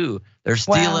racists too. They're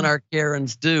stealing our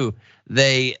Karens too.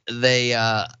 They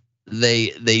do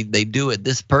it.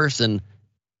 This person,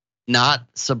 not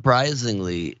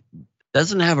surprisingly,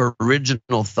 doesn't have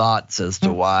original thoughts as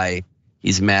to why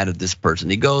he's mad at this person.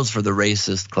 He goes for the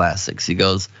racist classics. He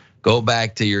goes, "Go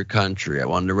back to your country." I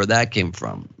wonder where that came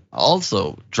from.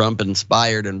 Also, Trump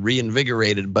inspired and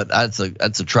reinvigorated, but that's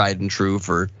a tried and true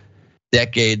for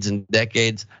decades and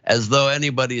decades, as though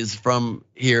anybody is from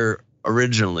here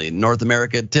originally. North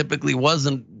America typically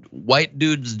wasn't white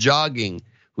dudes jogging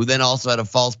who then also had a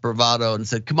false bravado and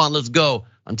said, "Come on, let's go,"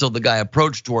 until the guy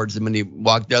approached towards him and he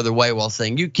walked the other way while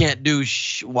saying, "You can't do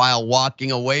shh," while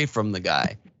walking away from the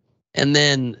guy. And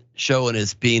then showing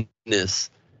his penis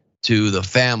to the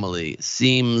family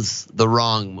seems the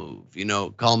wrong move. You know,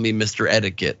 call me Mr.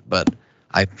 Etiquette, but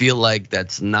I feel like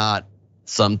that's not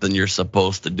something you're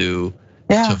supposed to do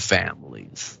to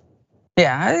families.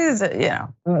 Yeah,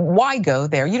 why go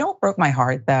there? You know what broke my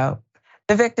heart though?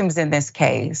 The victims in this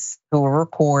case who were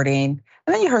recording,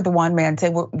 and then you heard the one man say,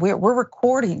 we're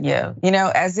recording you,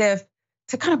 as if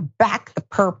to kind of back the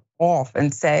perp off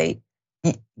and say,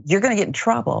 you're gonna get in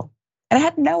trouble. And it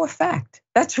had no effect.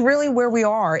 That's really where we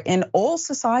are in all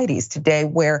societies today,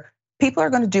 where people are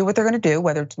gonna do what they're gonna do,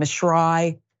 whether it's Ms.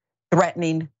 Schrei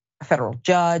threatening a federal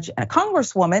judge and a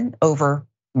congresswoman over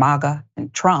MAGA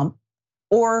and Trump,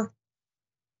 or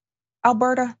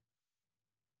Alberta.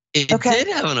 It did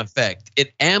have an effect.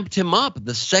 It amped him up.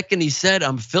 The second he said,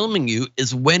 "I'm filming you,"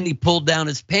 is when he pulled down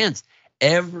his pants.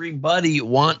 Everybody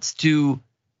wants to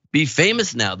be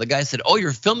famous now. The guy said, "Oh,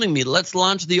 you're filming me. Let's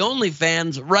launch the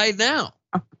OnlyFans right now."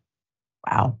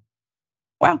 Wow.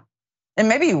 Well, and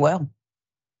maybe he will.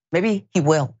 Maybe he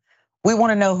will. We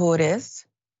want to know who it is.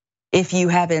 If you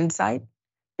have insight,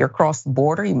 you're across the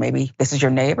border, maybe this is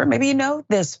your neighbor, maybe you know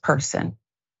this person.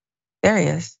 There he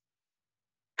is.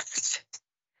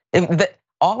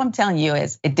 All I'm telling you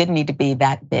is it didn't need to be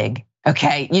that big.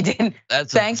 Okay, you didn't.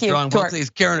 That's a strong. He's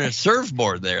carrying a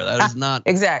surfboard there. That is not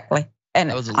exactly. And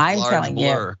that was a I'm large telling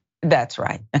blur. you, that's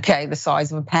right. Okay, the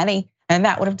size of a penny, and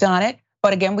that would have done it.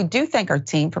 But again, we do thank our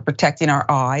team for protecting our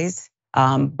eyes.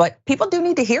 But people do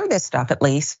need to hear this stuff at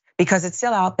least, because it's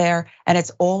still out there and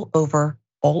it's all over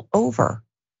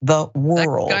the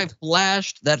world. That guy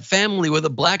flashed that family with a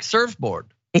black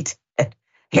surfboard. He did.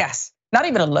 Yes, not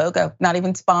even a logo, not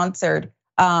even sponsored.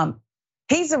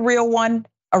 He's a real one,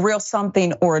 a real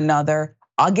something or another.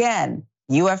 Again,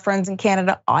 you have friends in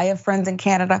Canada, I have friends in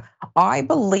Canada. I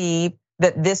believe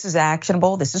that this is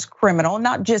actionable, this is criminal,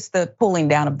 not just the pulling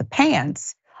down of the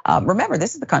pants. Remember,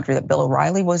 this is the country that Bill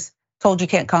O'Reilly was told you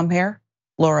can't come here.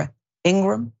 Laura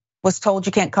Ingraham was told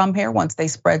you can't come here once they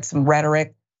spread some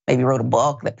rhetoric, maybe wrote a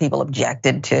book that people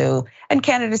objected to. And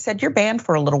Canada said, you're banned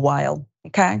for a little while,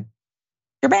 okay?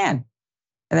 You're banned.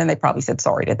 And then they probably said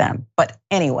sorry to them. But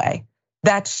anyway,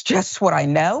 that's just what I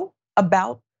know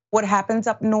about what happens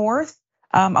up north.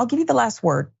 I'll give you the last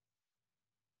word.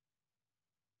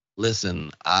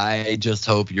 Listen, I just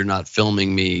hope you're not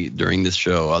filming me during this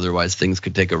show. Otherwise, things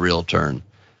could take a real turn.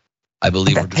 I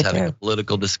believe we're just having a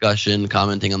political discussion,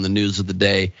 commenting on the news of the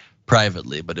day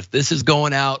privately. But if this is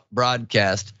going out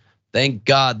broadcast, thank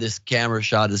God this camera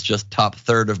shot is just top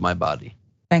third of my body.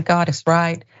 Thank God it's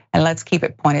right. And let's keep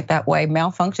it pointed that way.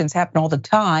 Malfunctions happen all the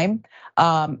time.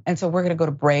 And so we're gonna go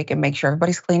to break and make sure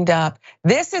everybody's cleaned up.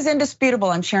 This is Indisputable.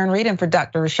 I'm Sharon Reed, and for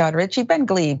Dr. Rashad Ritchie, Ben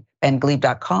Glebe,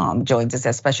 BenGlebe.com joins us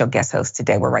as special guest host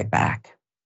today. We're right back.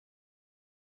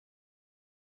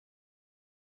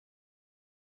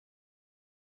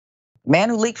 Man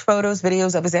who leaked photos,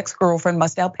 videos of his ex-girlfriend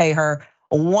must now pay her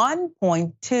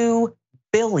 $1.2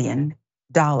 billion.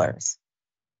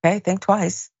 Okay, think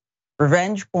twice.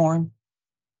 Revenge porn,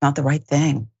 not the right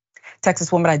thing.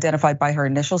 Texas woman identified by her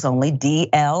initials only,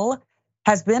 DL,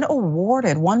 has been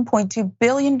awarded $1.2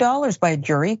 billion by a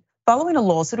jury following a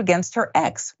lawsuit against her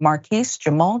ex, Marquise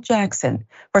Jamal Jackson,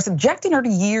 for subjecting her to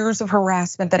years of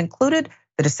harassment that included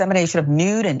the dissemination of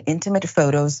nude and intimate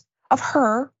photos of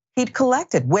her he'd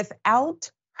collected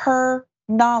without her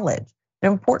knowledge.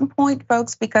 An important point,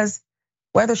 folks, because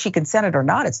whether she consented or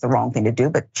not, it's the wrong thing to do,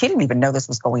 but she didn't even know this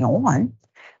was going on.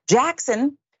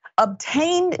 Jackson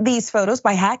obtained these photos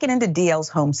by hacking into DL's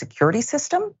home security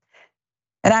system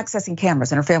and accessing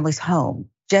cameras in her family's home.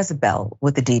 Jezebel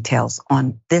with the details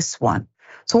on this one.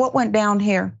 So what went down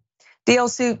here?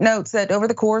 DL's suit notes that over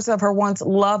the course of her once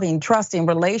loving, trusting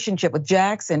relationship with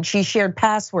Jackson, she shared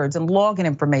passwords and login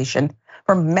information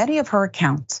from many of her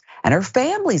accounts and her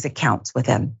family's accounts with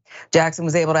him. Jackson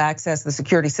was able to access the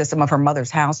security system of her mother's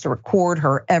house to record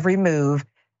her every move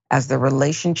as the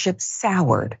relationship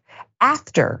soured.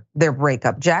 After their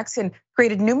breakup, Jackson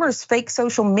created numerous fake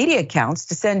social media accounts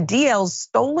to send DL's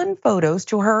stolen photos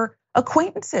to her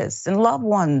acquaintances and loved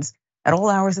ones at all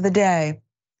hours of the day.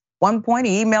 One point,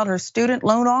 he emailed her student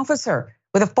loan officer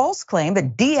with a false claim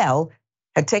that DL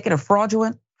had taken a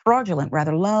fraudulent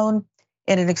loan,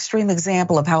 in an extreme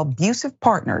example of how abusive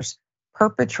partners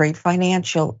perpetrate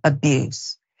financial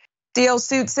abuse. DL's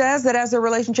suit says that as their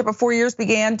relationship of 4 years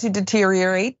began to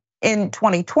deteriorate in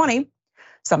 2020,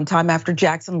 sometime after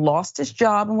Jackson lost his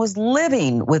job and was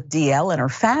living with DL and her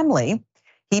family,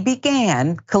 he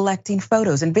began collecting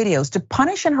photos and videos to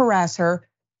punish and harass her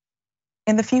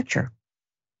in the future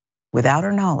without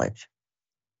her knowledge.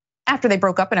 After they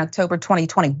broke up in October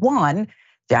 2021,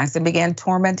 Jackson began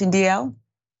tormenting DL,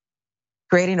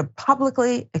 creating a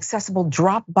publicly accessible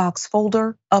Dropbox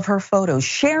folder of her photos,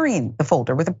 sharing the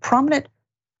folder with a prominent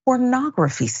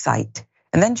pornography site,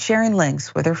 and then sharing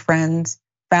links with her friends,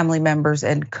 family members,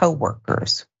 and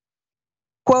coworkers.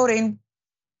 Quoting,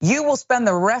 You will spend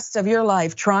the rest of your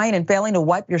life trying and failing to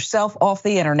wipe yourself off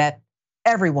the internet.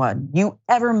 Everyone you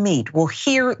ever meet will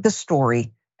hear the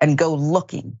story and go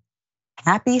looking.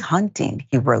 Happy hunting,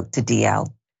 he wrote to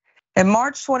DL. In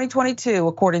March 2022,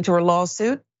 according to her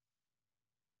lawsuit,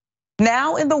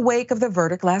 now in the wake of the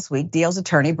verdict last week, DL's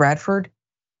attorney, Bradford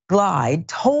Glide,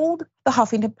 told the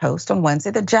Huffington Post on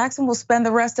Wednesday that Jackson will spend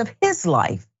the rest of his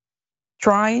life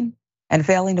trying and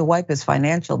failing to wipe his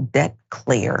financial debt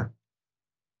clear.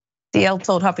 DL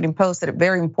told Huffington Post that at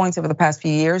varying points over the past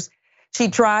few years, she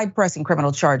tried pressing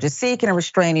criminal charges, seeking a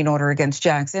restraining order against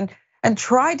Jackson, and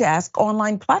tried to ask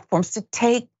online platforms to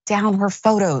take down her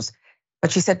photos.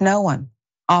 But she said no one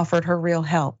offered her real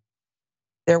help.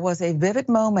 There was a vivid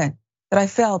moment that I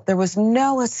felt there was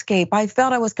no escape. I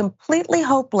felt I was completely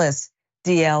hopeless,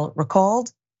 DL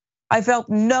recalled. I felt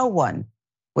no one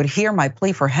would hear my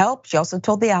plea for help. She also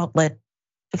told the outlet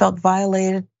she felt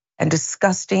violated and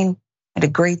disgusting and a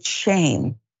great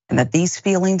shame, and that these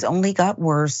feelings only got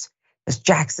worse as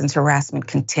Jackson's harassment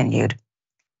continued.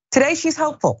 Today, she's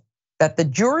hopeful that the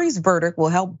jury's verdict will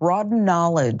help broaden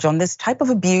knowledge on this type of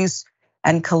abuse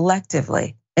and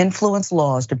collectively influence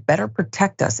laws to better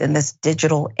protect us in this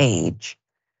digital age.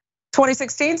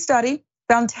 2016 study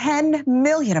found 10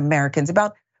 million Americans,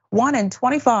 about 1 in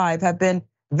 25, have been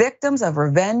victims of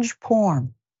revenge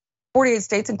porn. 48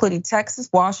 states, including Texas,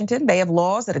 Washington, they have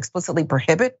laws that explicitly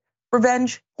prohibit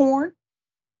revenge porn.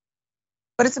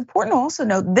 But it's important to also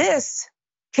note this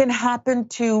can happen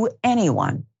to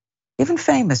anyone, even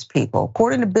famous people.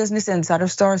 According to Business Insider,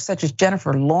 stars such as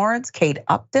Jennifer Lawrence, Kate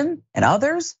Upton, and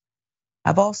others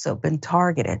have also been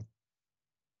targeted.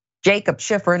 Jacob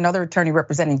Schiffer, another attorney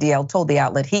representing DL, told the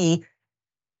outlet he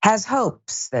has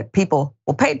hopes that people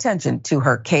will pay attention to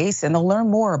her case and they'll learn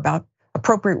more about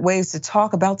appropriate ways to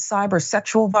talk about cyber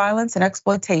sexual violence and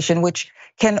exploitation, which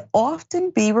can often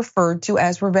be referred to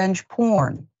as revenge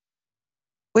porn.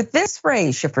 With this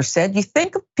phrase, Schiffer said, you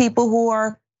think of people who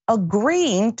are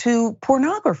agreeing to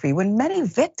pornography when many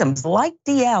victims like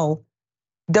DL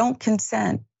don't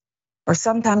consent or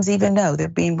sometimes even know they're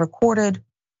being recorded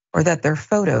or that their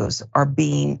photos are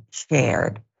being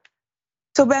shared.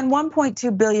 So Ben,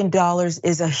 $1.2 billion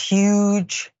is a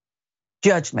huge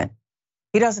judgment.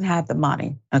 He doesn't have the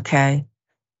money, okay?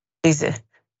 He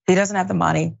doesn't have the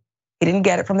money. He didn't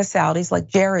get it from the Saudis like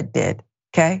Jared did,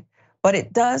 okay? But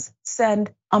it does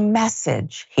send a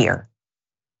message here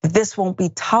that this won't be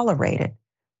tolerated.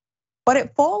 But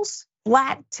it falls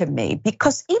flat to me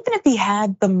because even if he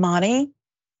had the money,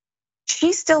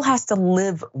 she still has to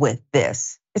live with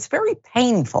this. It's very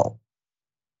painful.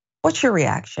 What's your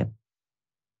reaction?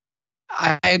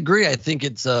 I agree. I think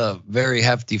it's a very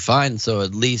hefty fine. So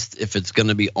at least if it's going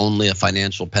to be only a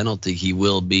financial penalty, he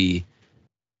will be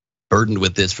burdened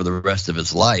with this for the rest of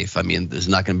his life. I mean, he's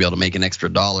not going to be able to make an extra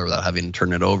dollar without having to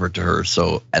turn it over to her.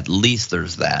 So at least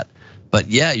there's that. But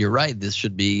yeah, you're right. This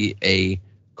should be a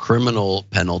criminal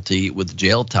penalty with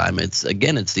jail time. It's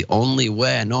the only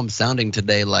way. I know I'm sounding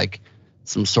today like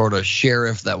some sort of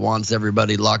sheriff that wants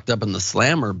everybody locked up in the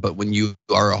slammer, but when you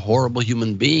are a horrible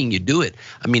human being, you do it.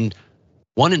 I mean,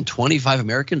 1 in 25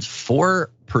 Americans,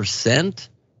 4%,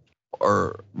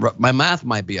 or my math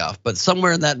might be off, but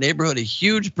somewhere in that neighborhood, a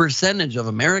huge percentage of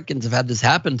Americans have had this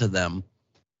happen to them.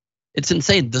 It's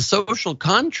insane. The social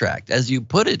contract, as you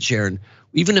put it, Sharon,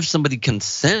 even if somebody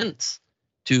consents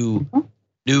to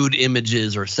nude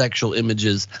images or sexual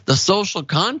images, the social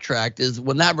contract is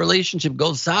when that relationship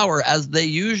goes sour, as they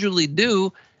usually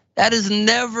do, that is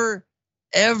never,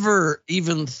 ever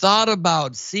even thought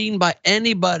about, seen by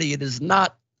anybody. It is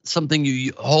not something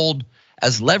you hold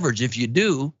as leverage. If you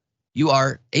do, you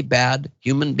are a bad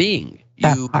human being.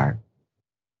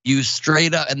 You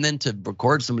straight up, and then to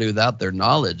record somebody without their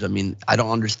knowledge. I mean, I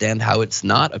don't understand how it's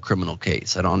not a criminal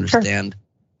case. I don't understand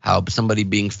how somebody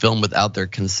being filmed without their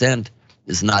consent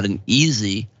is not an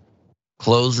easy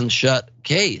close and shut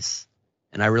case.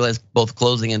 And I realize both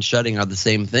closing and shutting are the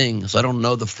same thing. So I don't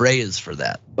know the phrase for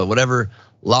that, but whatever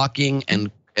locking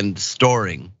and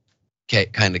storing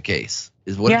kind of case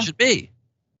is what it should be.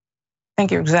 I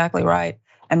think you're exactly right.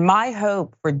 And my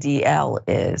hope for DL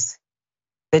is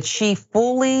that she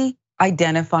fully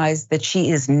identifies that she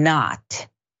is not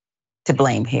to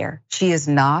blame here. She is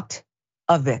not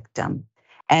a victim.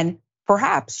 And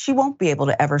perhaps she won't be able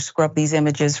to ever scrub these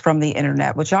images from the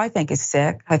internet, which I think is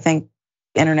sick. I think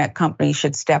internet companies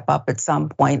should step up at some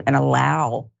point and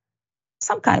allow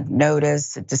some kind of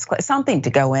notice, something to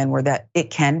go in where that it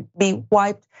can be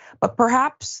wiped. But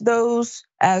perhaps those,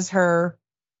 as her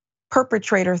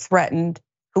perpetrator threatened,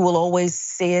 who will always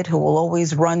see it, who will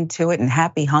always run to it, and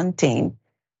happy hunting,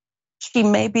 she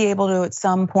may be able to at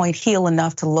some point heal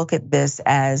enough to look at this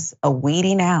as a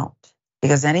weeding out,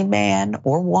 because any man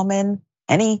or woman,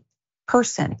 any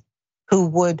person who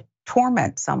would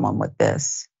torment someone with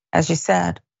this, as you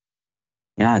said,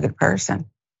 you're not a good person.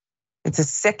 It's a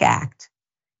sick act.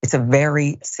 It's a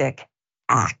very sick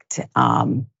act.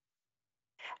 And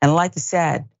like you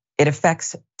said, it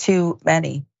affects too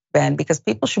many, Ben, because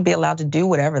people should be allowed to do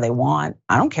whatever they want.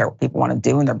 I don't care what people want to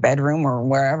do in their bedroom or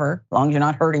wherever, as long as you're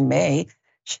not hurting me.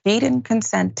 She didn't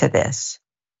consent to this.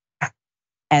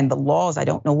 And the laws, I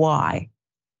don't know why.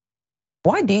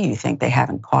 Why do you think they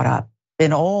haven't caught up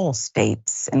in all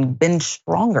states and been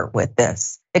stronger with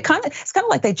this? It's kind of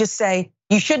like they just say,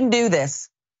 you shouldn't do this.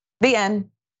 The end.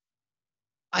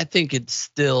 I think it's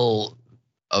still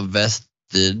a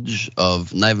vestige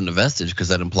of, not even a vestige, because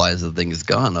that implies the thing is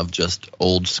gone, of just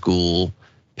old school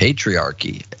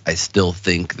patriarchy. I still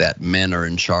think that men are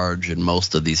in charge in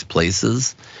most of these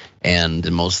places and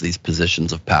in most of these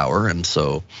positions of power. And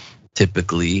so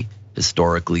typically,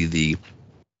 historically, the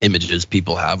images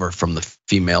people have are from the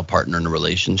female partner in a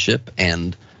relationship,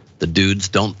 and the dudes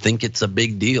don't think it's a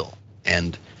big deal.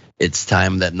 And it's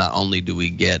time that not only do we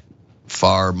get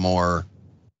far more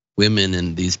women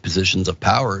in these positions of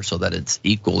power so that it's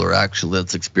equal, or actually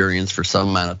let's experience for some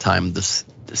amount of time the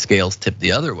scales tip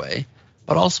the other way,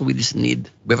 but also we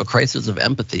have a crisis of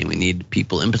empathy. We need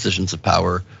people in positions of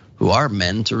power who are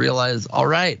men to realize, all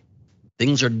right,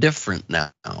 things are different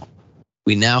now.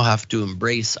 We now have to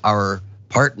embrace our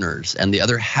partners and the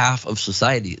other half of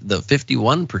society, the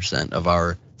 51% of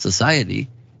our society,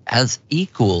 as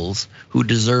equals who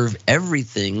deserve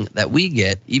everything that we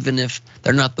get, even if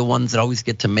they're not the ones that always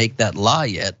get to make that law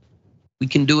yet. We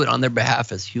can do it on their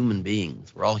behalf as human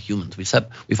beings. We're all humans. We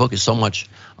focus so much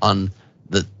on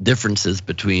the differences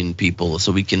between people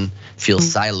so we can feel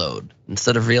siloed,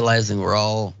 instead of realizing we're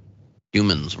all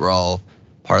humans. We're all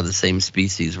part of the same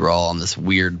species. We're all on this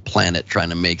weird planet trying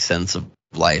to make sense of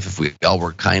life. If we all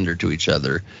were kinder to each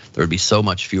other, there would be so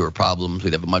much fewer problems.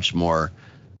 We'd have a much more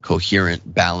coherent,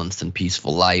 balanced, and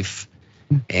peaceful life.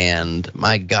 And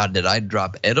my God, did I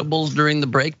drop edibles during the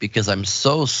break? Because I'm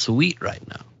so sweet right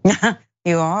now.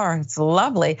 You are. It's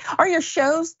lovely. Are your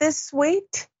shows this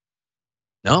sweet?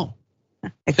 No.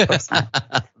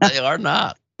 They are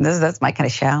not. That's my kind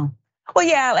of show. Well,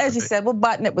 yeah, as you said, we'll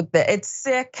button it with it's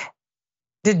sick,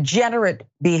 degenerate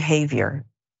behavior.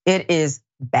 It is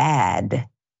bad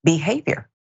behavior.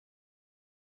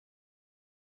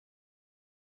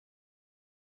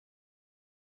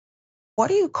 What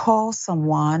do you call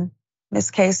someone, in this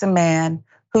case a man,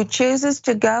 who chooses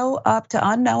to go up to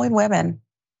unknowing women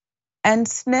and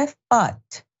sniff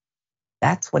butt?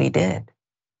 That's what he did.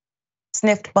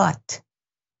 Sniffed butt.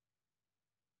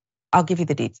 I'll give you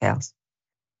the details.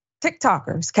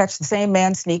 TikTokers catch the same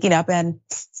man sneaking up and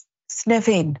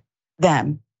sniffing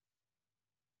them.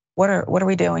 What are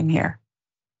we doing here?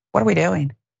 What are we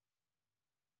doing?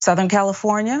 Southern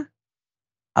California,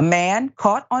 a man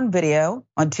caught on video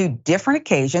on 2 different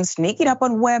occasions sneaking up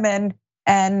on women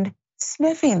and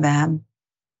sniffing them.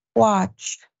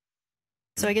 Watch.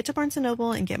 So I get to Barnes &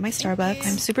 Noble and get my Starbucks.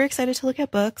 I'm super excited to look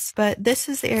at books, but this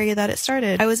is the area that it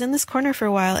started. I was in this corner for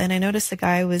a while and I noticed a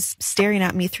guy was staring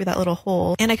at me through that little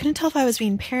hole. And I couldn't tell if I was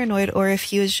being paranoid or if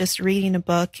he was just reading a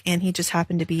book and he just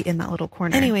happened to be in that little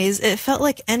corner. Anyways, it felt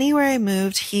like anywhere I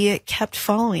moved, he kept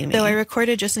following me. So I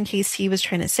recorded just in case he was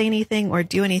trying to say anything or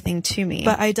do anything to me.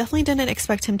 But I definitely didn't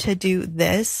expect him to do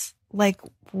this. Like,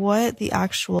 what the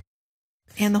actual...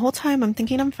 And the whole time I'm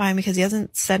thinking I'm fine because he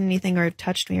hasn't said anything or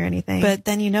touched me or anything. But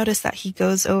then you notice that he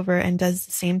goes over and does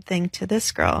the same thing to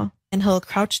this girl. And he'll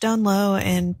crouch down low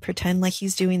and pretend like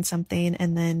he's doing something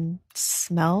and then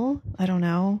smell. I don't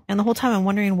know. And the whole time I'm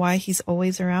wondering why he's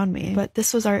always around me. But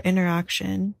this was our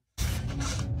interaction.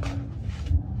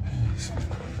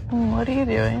 What are you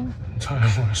doing?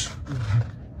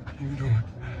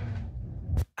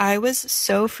 I was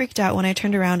so freaked out when I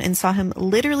turned around and saw him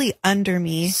literally under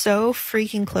me, so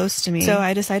freaking close to me. So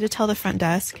I decided to tell the front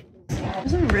desk.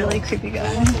 He's a really creepy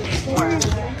guy.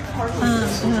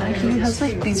 He has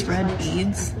like these red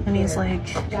beads and he's like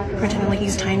pretending like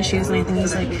he's tying shoes and I think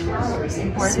he's like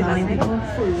smelling people.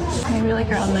 Maybe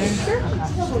like around there.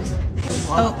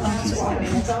 Oh,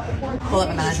 pull up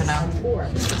a manager now.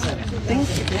 Thank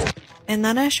you. And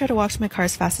then I try to walk to my car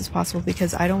as fast as possible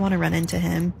because I don't want to run into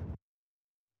him.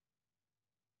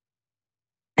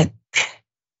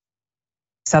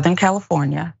 Southern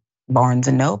California, Barnes &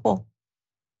 Noble.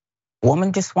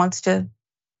 Woman just wants to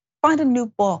find a new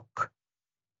book.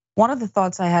 One of the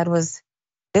thoughts I had was,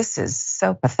 this is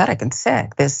so pathetic and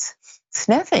sick. This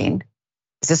sniffing,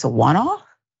 is this a one-off?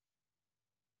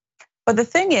 But the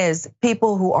thing is,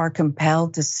 people who are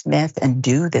compelled to sniff and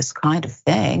do this kind of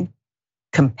thing,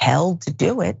 compelled to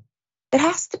do it, it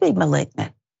has to be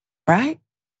malignant, right?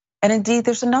 And indeed,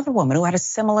 there's another woman who had a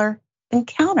similar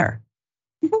encounter.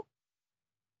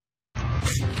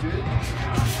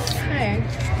 Hey,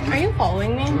 are you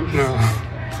following me? No.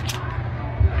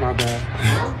 My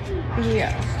bad.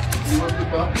 Yeah.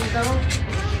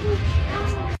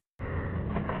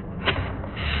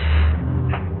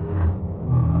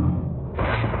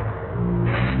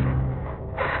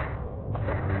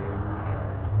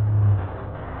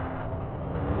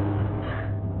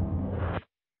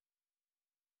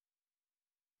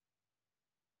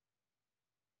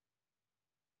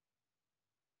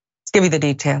 Let's give you the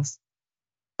details.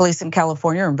 Police in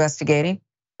California are investigating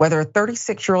whether a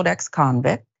 36-year-old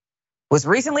ex-convict was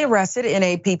recently arrested in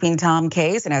a peeping Tom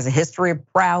case and has a history of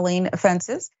prowling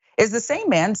offenses, is the same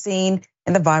man seen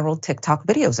in the viral TikTok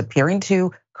videos appearing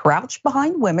to crouch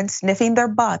behind women sniffing their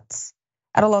butts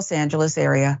at a Los Angeles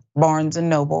area Barnes and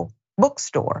Noble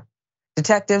bookstore.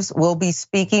 Detectives will be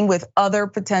speaking with other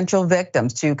potential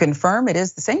victims to confirm it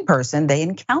is the same person they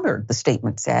encountered, the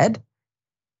statement said.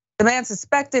 The man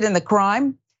suspected in the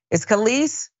crime is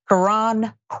Khalees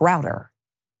Karan Crowder,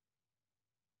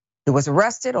 who was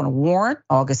arrested on a warrant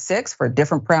August 6th for a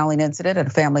different prowling incident at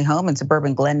a family home in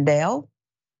suburban Glendale.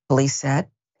 Police said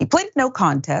he pleaded no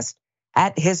contest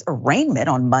at his arraignment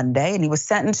on Monday, and he was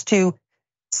sentenced to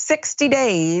 60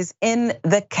 days in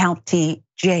the county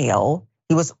jail.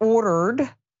 He was ordered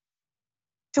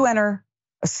to enter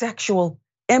a sexual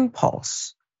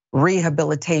impulse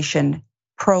rehabilitation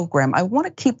program. I want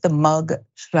to keep the mug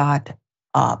shot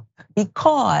up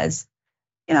because,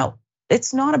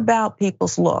 it's not about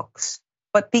people's looks,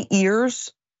 but the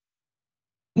ears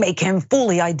make him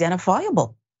fully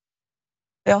identifiable.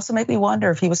 They also make me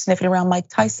wonder if he was sniffing around Mike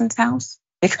Tyson's house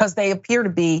because they appear to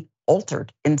be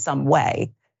altered in some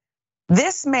way.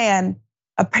 This man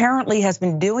apparently has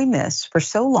been doing this for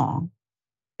so long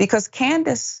because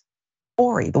Candace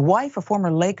Ory, the wife of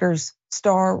former Lakers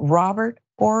star Robert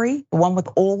Ory, the one with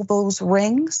all those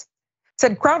rings,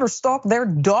 said Crowder stalked their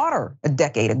daughter a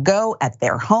decade ago at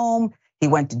their home. He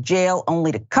went to jail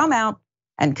only to come out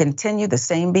and continue the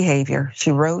same behavior. She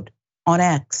wrote on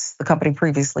X, the company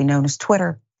previously known as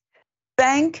Twitter.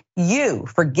 Thank you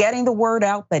for getting the word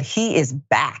out that he is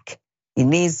back. He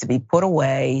needs to be put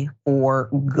away for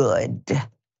good.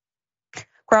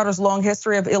 Crowder's long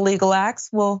history of illegal acts,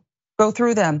 we'll go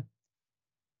through them.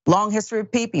 Long history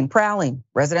of peeping, prowling,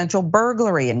 residential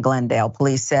burglary in Glendale,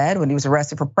 police said when he was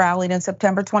arrested for prowling in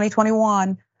September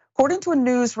 2021, according to a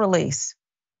news release.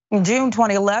 In June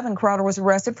 2011, Crowder was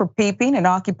arrested for peeping and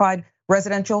occupied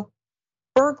residential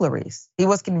burglaries. He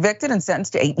was convicted and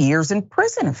sentenced to 8 years in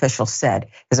prison, officials said.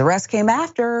 His arrest came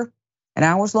after an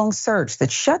hours-long search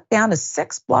that shut down a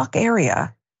 6-block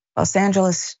area. Los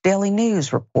Angeles Daily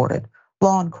News reported.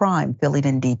 Law and Crime filling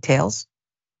in details.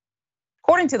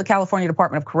 According to the California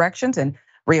Department of Corrections and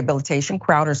Rehabilitation,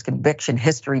 Crowder's conviction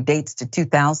history dates to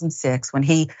 2006 when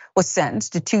he was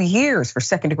sentenced to 2 years for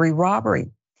second-degree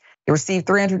robbery. He received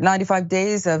 395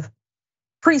 days of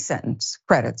pre-sentence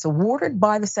credits awarded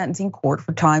by the sentencing court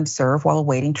for time served while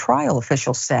awaiting trial,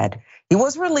 officials said. He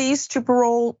was released to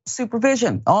parole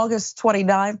supervision August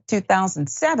 29,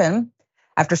 2007,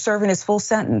 after serving his full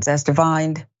sentence as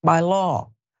defined by law.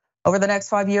 Over the next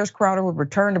 5 years, Crowder would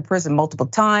return to prison multiple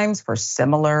times for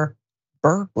similar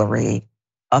burglary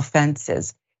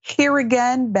offenses. Here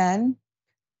again, Ben,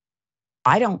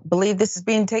 I don't believe this is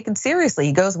being taken seriously.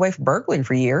 He goes away for burglary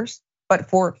for years, but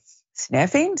for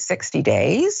sniffing 60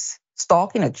 days,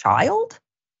 stalking a child,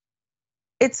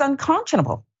 it's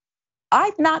unconscionable.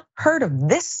 I've not heard of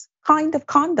this kind of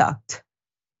conduct.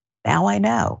 Now I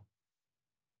know.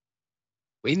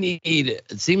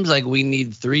 It seems like we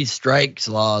need 3 strikes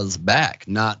laws back,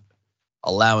 not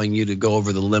allowing you to go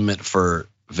over the limit for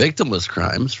victimless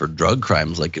crimes, for drug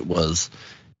crimes like it was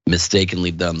mistakenly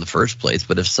done in the first place.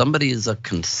 But if somebody is a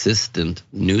consistent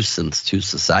nuisance to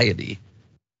society,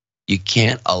 you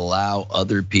can't allow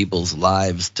other people's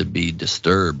lives to be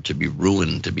disturbed, to be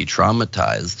ruined, to be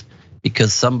traumatized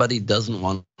because somebody doesn't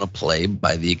want to play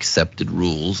by the accepted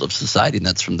rules of society. And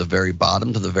that's from the very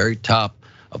bottom to the very top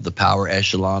of the power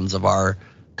echelons of our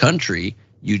country.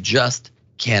 You just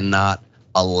cannot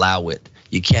allow it.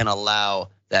 You can't allow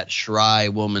that Shry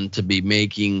woman to be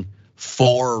making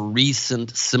 4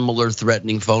 recent similar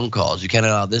threatening phone calls. You can't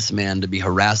allow this man to be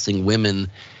harassing women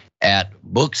at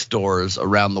bookstores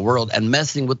around the world and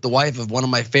messing with the wife of one of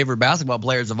my favorite basketball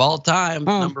players of all time,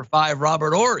 number 5,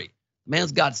 Robert Ory.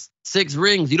 Man's got 6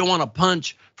 rings. You don't want to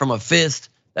punch from a fist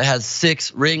that has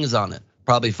 6 rings on it.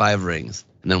 probably 5 rings,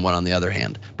 and then one on the other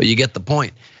hand. But you get the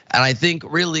point. And I think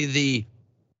really the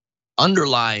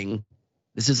underlying,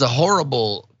 this is a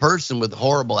horrible person with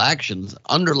horrible actions.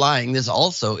 Underlying this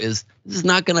also is, this is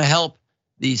not gonna help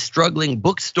the struggling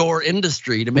bookstore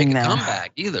industry to make a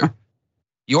comeback either.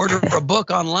 You order a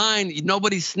book online,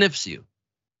 nobody sniffs you.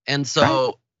 And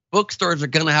so bookstores are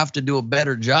gonna have to do a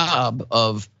better job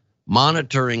of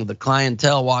monitoring the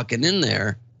clientele walking in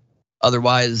there.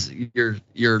 Otherwise,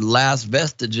 your last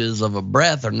vestiges of a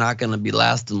breath are not gonna be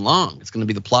lasting long. It's gonna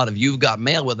be the plot of You've Got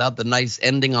Mail without the nice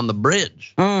ending on the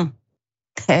bridge.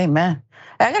 Amen.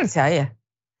 I gotta tell you,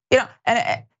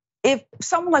 and if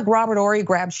someone like Robert Ory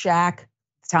grabs Shaq,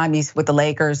 the time he's with the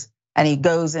Lakers, and he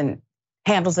goes and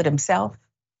handles it himself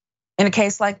in a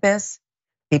case like this,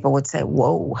 people would say,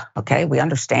 whoa, okay, we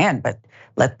understand, but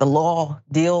let the law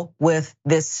deal with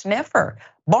this sniffer.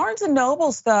 Barnes and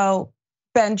Nobles, though,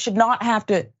 Ben, should not have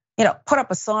to, put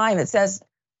up a sign that says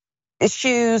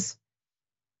shoes,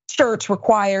 shirts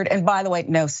required, and by the way,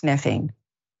 no sniffing.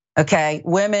 Okay,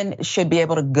 women should be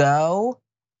able to go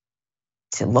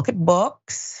to look at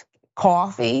books,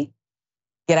 coffee,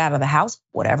 get out of the house,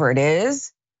 whatever it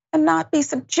is, and not be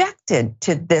subjected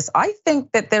to this. I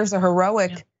think that there's a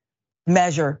heroic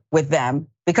measure with them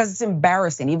because it's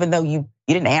embarrassing, even though you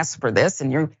didn't ask for this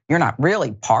and you're not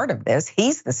really part of this.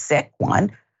 He's the sick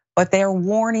one, but they're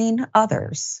warning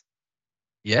others.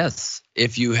 Yes,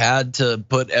 if you had to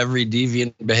put every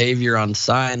deviant behavior on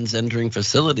signs entering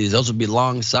facilities, those would be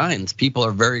long signs. People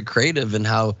are very creative in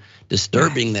how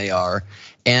disturbing they are.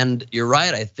 And you're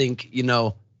right, I think,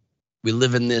 we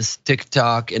live in this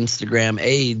TikTok, Instagram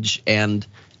age, and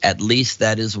at least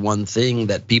that is one thing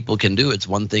that people can do. It's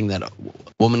one thing that a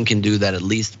woman can do that at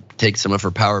least takes some of her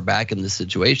power back in this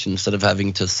situation, instead of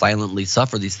having to silently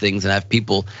suffer these things and have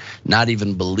people not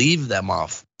even believe them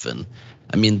often.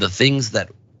 I mean, the things that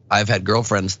I've had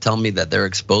girlfriends tell me that they're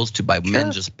exposed to by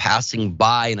men just passing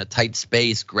by in a tight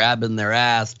space, grabbing their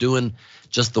ass, doing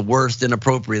just the worst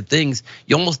inappropriate things.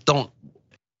 You almost don't,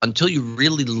 until you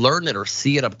really learn it or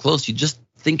see it up close, you just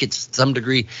think it's some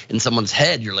degree in someone's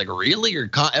head. You're like, really?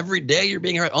 Every day you're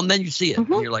being harassed, and then you see it, and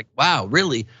you're like, wow,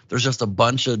 really? There's just a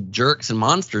bunch of jerks and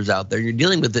monsters out there. You're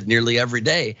dealing with it nearly every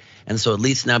day, and so at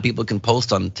least now people can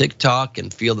post on TikTok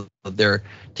and feel that they're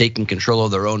taking control of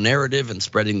their own narrative and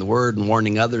spreading the word and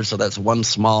warning others. So that's one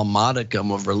small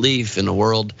modicum of relief in a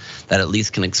world that at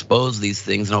least can expose these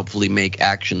things and hopefully make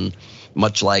action,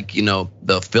 much like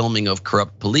the filming of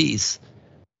corrupt police.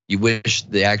 You wish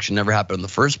the action never happened in the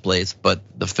first place, but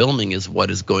the filming is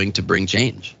what is going to bring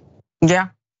change. Yeah,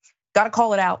 gotta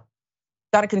call it out.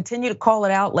 Gotta continue to call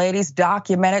it out, ladies.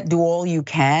 Document it, do all you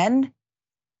can,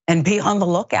 and be on the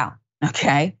lookout,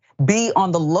 okay? Be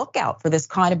on the lookout for this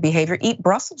kind of behavior. Eat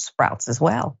Brussels sprouts as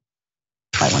well.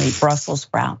 I want to eat Brussels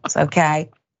sprouts,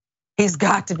 okay? He's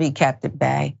got to be kept at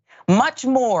bay. Much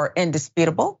more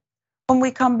indisputable when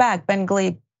we come back. Ben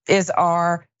Glebe is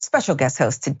our special guest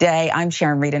host today. I'm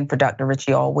Sharon Reed in for Dr.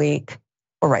 Richie all week.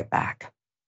 We're right back.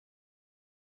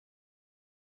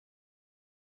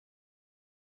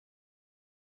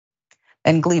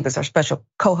 And Glebe is our special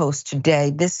co-host today.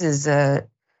 This is an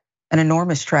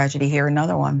enormous tragedy here,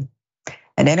 another one.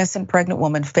 An innocent pregnant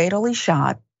woman fatally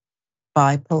shot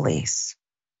by police.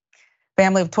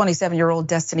 Family of 27-year-old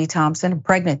Destiny Thompson, a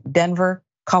pregnant Denver,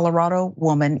 Colorado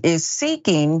woman, is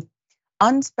seeking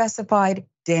unspecified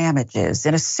damages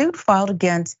in a suit filed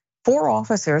against 4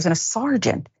 officers and a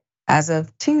sergeant as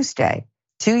of Tuesday,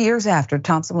 2 years after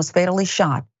Thompson was fatally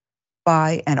shot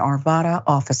by an Arvada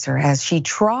officer as she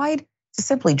tried to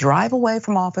simply drive away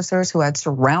from officers who had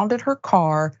surrounded her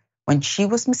car when she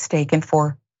was mistaken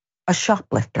for a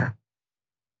shoplifter.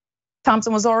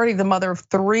 Thompson was already the mother of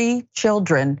 3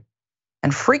 children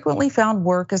and frequently found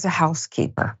work as a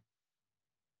housekeeper.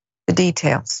 The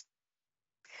details.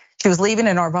 She was leaving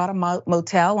an Arvada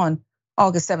motel on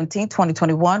August 17,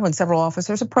 2021, when several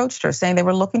officers approached her saying they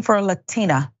were looking for a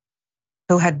Latina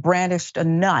who had brandished a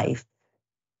knife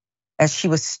as she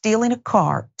was stealing a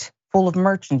cart full of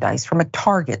merchandise from a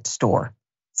Target store.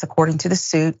 It's according to the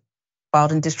suit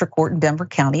filed in district court in Denver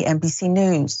County. NBC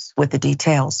News with the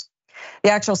details. The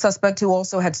actual suspect, who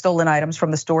also had stolen items from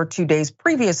the store 2 days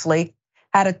previously,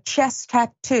 had a chest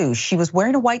tattoo. She was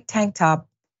wearing a white tank top.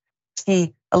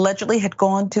 She allegedly had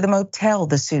gone to the motel,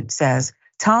 the suit says.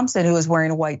 Thompson, who was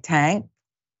wearing a white tank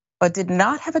but did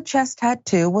not have a chest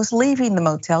tattoo, was leaving the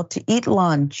motel to eat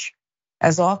lunch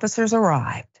as officers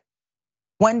arrived.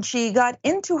 When she got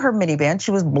into her minivan,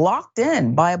 she was blocked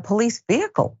in by a police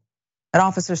vehicle. An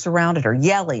officer surrounded her,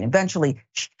 yelling, eventually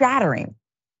shattering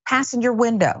passenger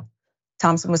window.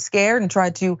 Thompson was scared and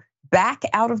tried to back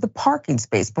out of the parking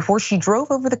space before she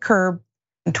drove over the curb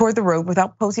and toward the road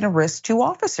without posing a risk to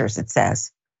officers, it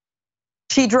says.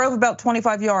 She drove about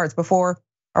 25 yards before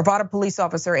Arvada police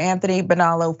officer Anthony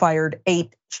Bonallo fired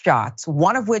 8 shots,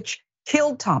 one of which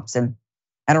killed Thompson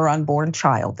and her unborn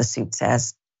child, the suit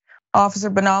says. Officer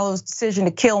Bonallo's decision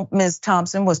to kill Ms.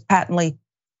 Thompson was patently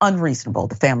unreasonable,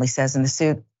 the family says in the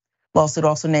suit. Lawsuit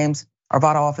also names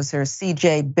Arvada officers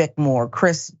C.J. Bickmore,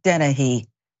 Chris Dennehy,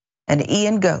 and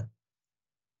Ian Goat.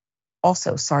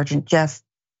 Also, Sergeant Jeff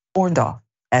Orndorff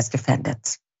as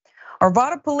defendants.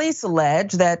 Arvada police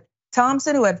allege that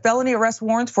Thompson, who had felony arrest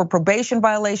warrants for probation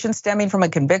violations stemming from a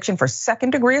conviction for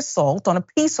second-degree assault on a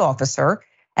peace officer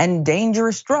and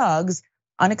dangerous drugs,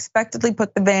 unexpectedly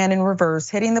put the van in reverse,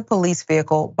 hitting the police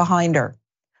vehicle behind her.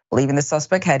 Believing the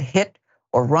suspect had hit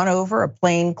or run over a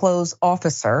plainclothes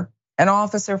officer, an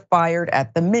officer fired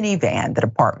at the minivan, the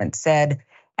department said,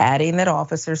 adding that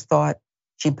officers thought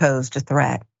she posed a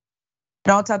threat.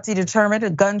 An autopsy determined a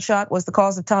gunshot was the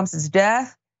cause of Thompson's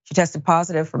death. She tested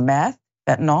positive for meth,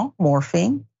 fentanyl,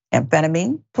 morphine,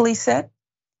 amphetamine, police said.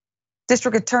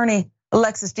 District Attorney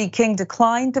Alexis D. King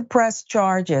declined to press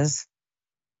charges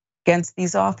against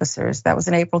these officers. That was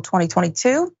in April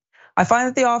 2022. I find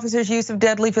that the officer's use of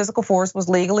deadly physical force was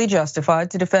legally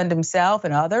justified to defend himself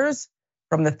and others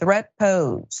from the threat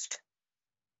posed.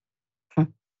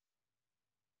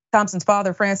 Thompson's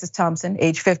father, Francis Thompson,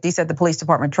 age 50, said the police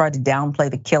department tried to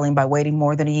downplay the killing by waiting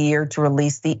more than a year to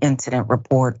release the incident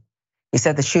report. He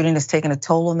said the shooting has taken a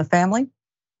toll on the family.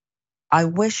 I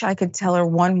wish I could tell her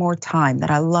one more time that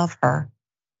I love her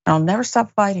and I'll never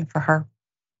stop fighting for her.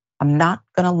 I'm not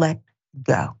gonna let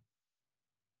go.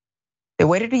 They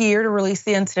waited a year to release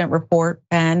the incident report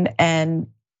and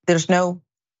there's no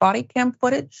body cam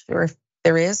footage, or if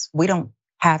there is, we don't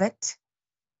have it.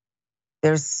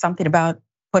 There's something about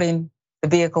putting the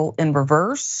vehicle in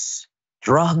reverse,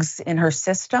 drugs in her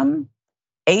system,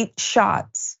 8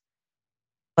 shots.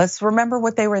 Let's remember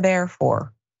what they were there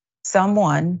for.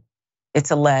 Someone,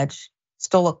 it's alleged,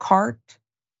 stole a cart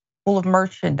full of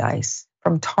merchandise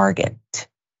from Target.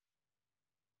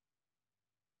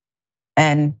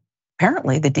 And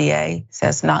apparently the DA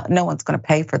says no one's gonna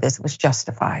pay for this, it was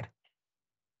justified.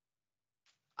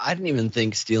 I didn't even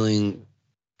think stealing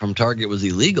from Target was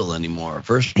illegal anymore,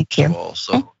 first of all.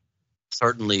 So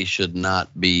certainly should not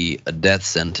be a death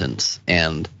sentence.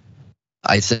 And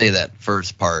I say that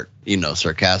first part,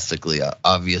 sarcastically.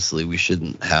 Obviously, we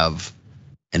shouldn't have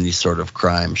any sort of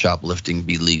crime, shoplifting,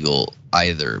 be legal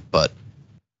either. But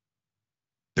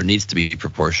there needs to be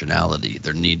proportionality.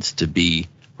 There needs to be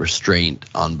restraint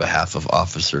on behalf of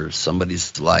officers.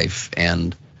 Somebody's life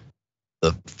and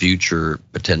the future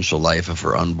potential life of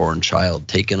her unborn child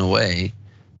taken away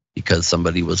because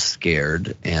somebody was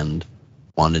scared and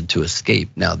wanted to escape.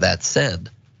 Now, that said,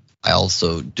 I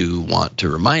also do want to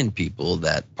remind people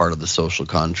that part of the social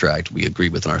contract we agree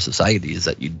with in our society is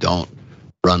that you don't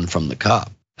run from the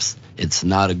cops. It's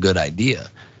not a good idea.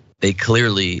 They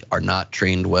clearly are not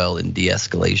trained well in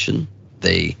de-escalation.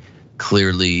 They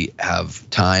clearly have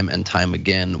time and time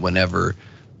again whenever,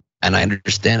 and I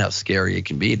understand how scary it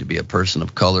can be to be a person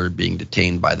of color being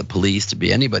detained by the police, to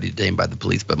be anybody detained by the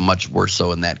police, but much worse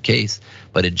so in that case.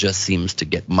 But it just seems to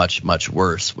get much, much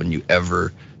worse when you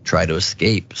ever try to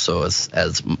escape. So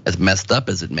as messed up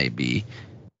as it may be,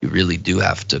 you really do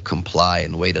have to comply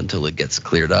and wait until it gets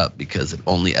cleared up, because it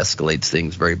only escalates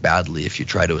things very badly if you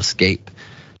try to escape.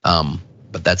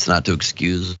 But that's not to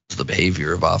excuse the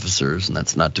behavior of officers, and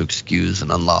that's not to excuse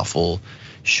an unlawful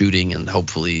shooting. And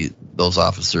hopefully those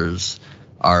officers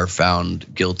are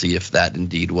found guilty if that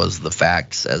indeed was the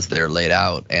facts as they're laid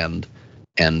out, and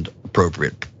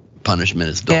appropriate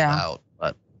punishment is doled out.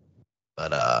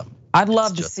 But I'd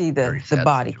love to see the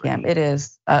body cam. It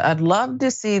is. I'd love to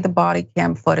see the body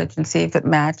cam footage and see if it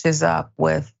matches up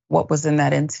with what was in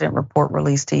that incident report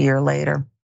released a year later.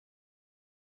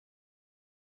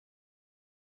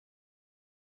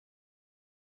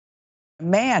 A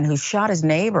man who shot his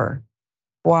neighbor.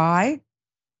 Why?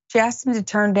 She asked him to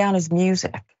turn down his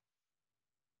music.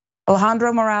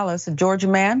 Alejandro Morales, a Georgia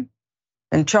man,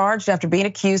 been charged after being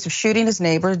accused of shooting his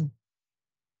neighbor,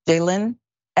 Jalen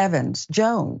Evans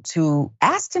Jones, who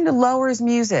asked him to lower his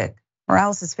music.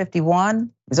 Morales is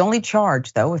 51, was only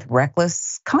charged though with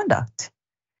reckless conduct.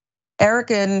 Eric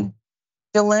and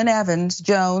Jalen Evans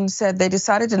Jones said they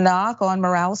decided to knock on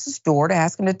Morales' door to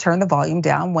ask him to turn the volume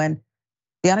down when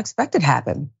the unexpected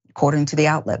happened, according to the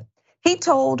outlet. He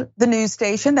told the news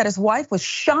station that his wife was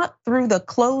shot through the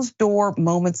closed door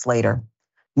moments later.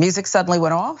 Music suddenly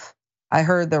went off. I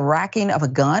heard the racking of a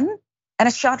gun and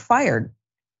a shot fired.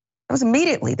 It was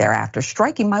immediately thereafter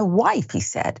striking my wife, he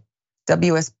said.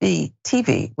 WSB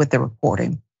TV with the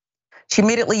reporting. She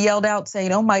immediately yelled out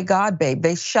saying, "Oh my God, babe,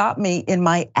 they shot me in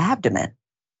my abdomen."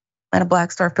 Lana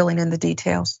Blackstar filling in the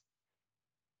details.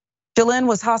 Jillian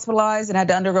was hospitalized and had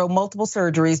to undergo multiple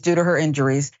surgeries due to her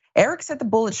injuries. Eric said the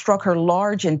bullet struck her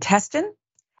large intestine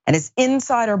and is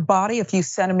inside her body a few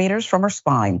centimeters from her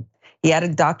spine. He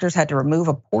added doctors had to remove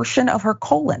a portion of her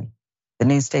colon, the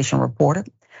news station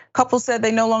reported. Couple said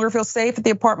they no longer feel safe at the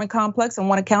apartment complex and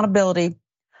want accountability.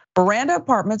 Veranda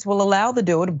Apartments will allow the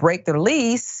duo to break their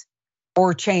lease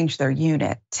or change their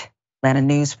unit, Atlanta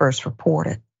News first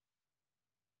reported.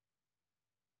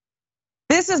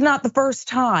 This is not the first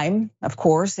time, of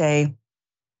course, a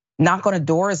knock on a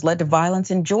door has led to violence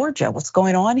in Georgia. What's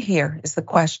going on here is the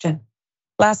question.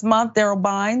 Last month, Daryl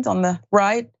Bynes on the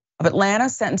right of Atlanta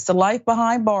sentenced to life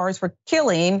behind bars for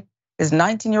killing his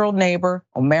 19-year-old neighbor,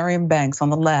 Omarion Banks, on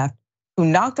the left, who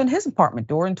knocked on his apartment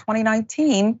door in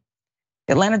 2019.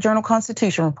 The Atlanta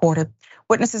Journal-Constitution reported.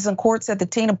 Witnesses in court said the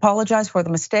teen apologized for the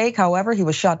mistake. However, he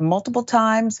was shot multiple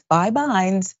times by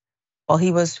Bynes while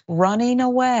he was running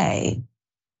away.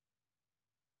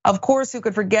 Of course, who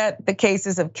could forget the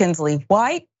cases of Kinsley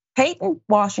White, Peyton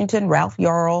Washington, Ralph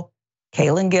Yarl,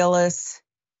 Kaylin Gillis,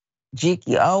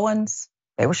 Jeke Owens.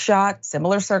 They were shot,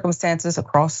 similar circumstances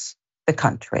across the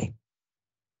country.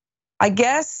 I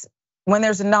guess when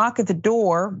there's a knock at the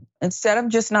door, instead of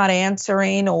just not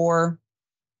answering, or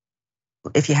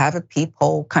if you have a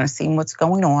peephole, kind of seeing what's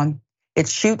going on,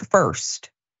 it's shoot first,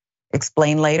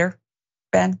 explain later,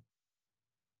 Ben?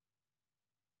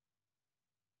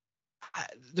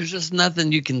 There's just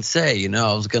nothing you can say.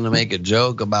 I was gonna make a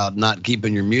joke about not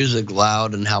keeping your music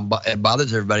loud and how it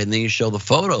bothers everybody, and then you show the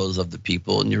photos of the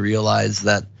people and you realize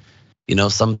that,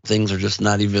 some things are just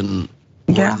not even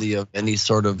worthy of any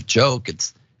sort of joke.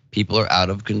 It's people are out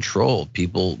of control.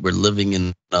 We're living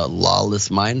in a lawless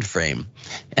mind frame.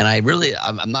 And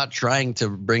I'm not trying to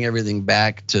bring everything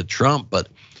back to Trump, but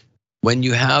when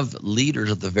you have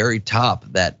leaders at the very top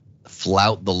that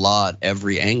flout the law at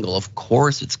every angle, of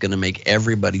course it's going to make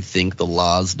everybody think the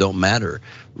laws don't matter.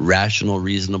 Rational,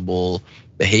 reasonable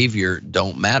behavior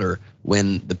don't matter.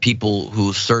 When the people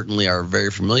who certainly are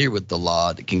very familiar with the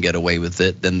law can get away with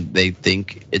it, then they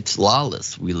think it's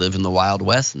lawless. We live in the Wild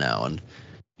West now, and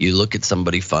you look at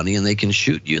somebody funny and they can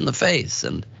shoot you in the face.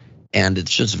 And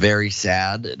it's just very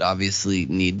sad. It obviously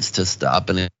needs to stop.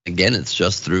 And again, it's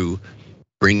just through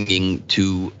bringing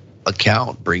to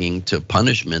account, bringing to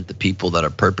punishment the people that are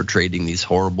perpetrating these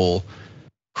horrible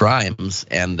crimes,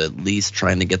 and at least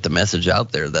trying to get the message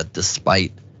out there that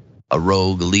despite a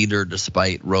rogue leader,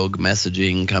 despite rogue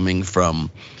messaging coming from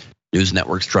news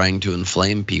networks trying to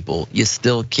inflame people, you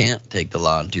still can't take the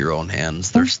law into your own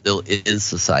hands. There still is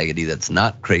society that's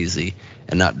not crazy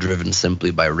and not driven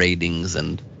simply by ratings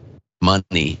and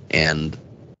money, and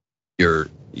your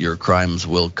crimes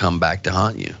will come back to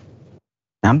haunt you.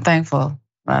 I'm thankful.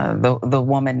 The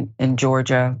woman in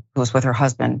Georgia who was with her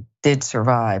husband did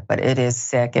survive, but it is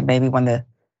sick. And maybe when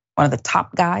one of the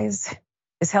top guys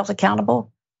is held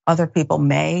accountable, other people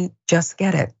may just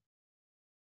get it.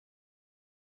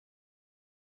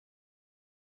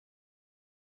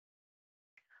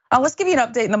 Let's give you an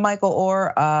update in the Michael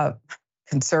Oher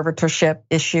conservatorship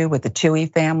issue with the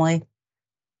Tuohy family.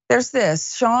 There's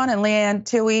this: Sean and Leanne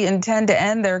Tuohy intend to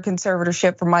end their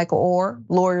conservatorship for Michael Oher.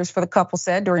 Lawyers for the couple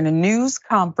said during a news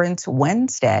conference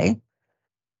Wednesday.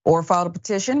 Oher filed a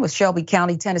petition with Shelby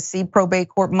County, Tennessee probate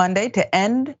court Monday to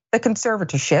end the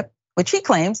conservatorship, which he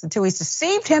claims the Tuohys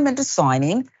deceived him into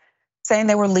signing, saying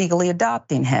they were legally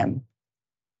adopting him.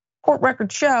 Court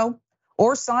records show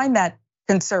Oher signed that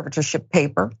conservatorship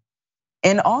paper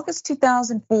in August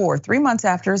 2004, 3 months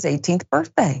after his 18th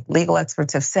birthday. Legal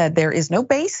experts have said there is no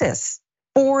basis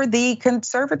for the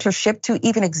conservatorship to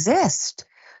even exist.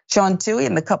 Sean Tuohy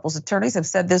and the couple's attorneys have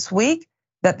said this week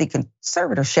that the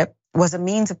conservatorship was a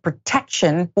means of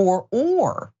protection for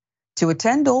Oher to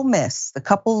attend Ole Miss, the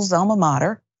couple's alma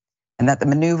mater, and that the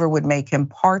maneuver would make him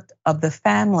part of the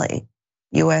family.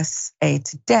 USA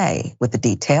Today with the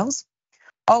details.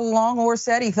 All along, Oher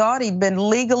said he thought he'd been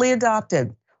legally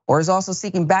adopted. Oher is also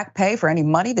seeking back pay for any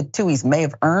money the Tuohys may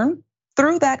have earned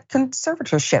through that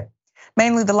conservatorship,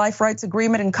 mainly the life rights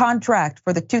agreement and contract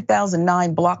for the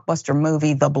 2009 blockbuster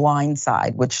movie The Blind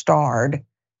Side, which starred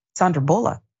Sandra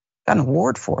Bullock. Got an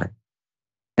award for it.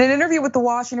 In an interview with the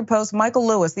Washington Post, Michael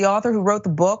Lewis, the author who wrote the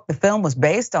book the film was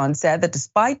based on, said that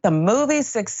despite the movie's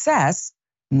success,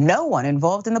 no one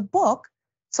involved in the book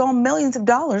saw millions of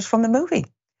dollars from the movie.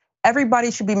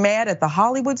 Everybody should be mad at the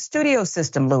Hollywood studio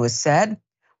system, Lewis said.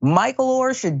 Michael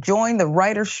Oher should join the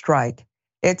writer's strike.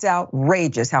 It's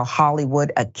outrageous how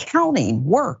Hollywood accounting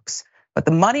works, but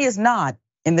the money is not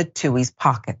in the Tuohy's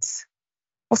pockets.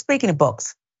 Well, speaking of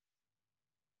books,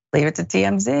 Leave it to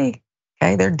TMZ.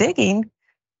 Okay, they're digging.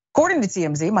 According to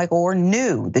TMZ, Michael Oher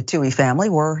knew the Tuohy family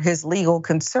were his legal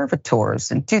conservators.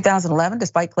 In 2011,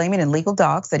 despite claiming in legal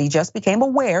docs that he just became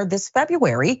aware this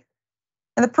February,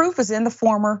 and the proof is in the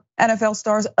former NFL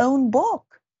star's own book.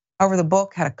 However, the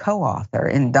book had a co-author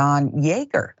in Don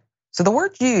Yeager. So the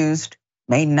words used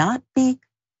may not be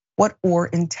what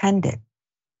Oher intended.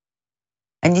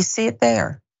 And you see it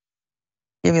there.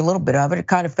 Give you a little bit of it. It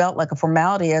kind of felt like a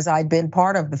formality as I'd been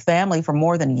part of the family for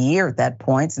more than a year at that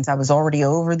point, since I was already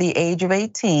over the age of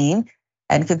 18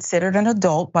 and considered an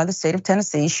adult by the state of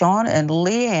Tennessee. Sean and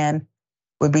Leanne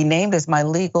would be named as my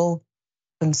legal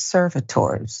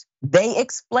conservators. They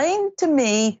explained to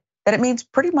me that it means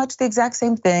pretty much the exact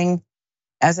same thing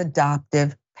as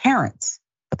adoptive parents,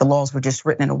 but the laws were just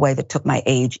written in a way that took my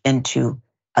age into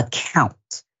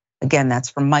account. Again, that's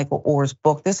from Michael Oher's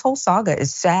book. This whole saga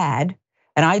is sad.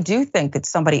 And I do think that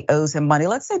somebody owes him money.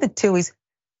 Let's say the Tuohys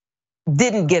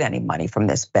didn't get any money from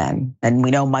this, Ben. And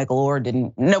we know Michael Oher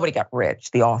didn't, nobody got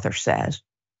rich, the author says.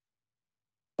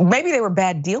 Maybe they were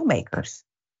bad deal makers.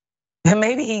 And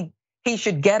maybe he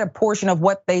should get a portion of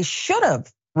what they should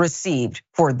have received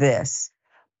for this.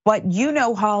 But you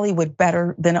know Hollywood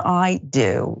better than I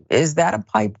do. Is that a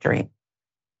pipe dream?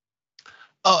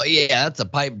 Oh yeah, that's a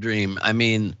pipe dream. I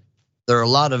mean, there are a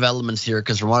lot of elements here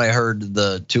because from what I heard,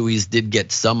 the Tuohys did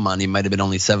get some money. Might have been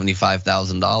only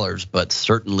 $75,000, but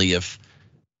certainly if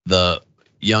the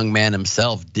young man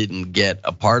himself didn't get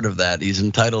a part of that, he's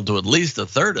entitled to at least a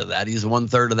third of that. He's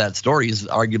 1/3 of that story. He's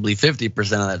arguably 50%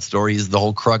 of that story. He's the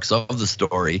whole crux of the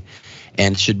story,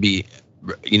 and should be,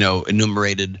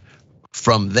 remunerated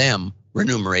from them.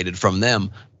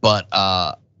 But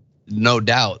no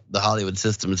doubt, the Hollywood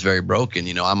system is very broken.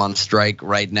 I'm on strike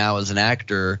right now as an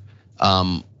actor.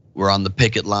 We're on the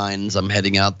picket lines. I'm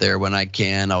heading out there when I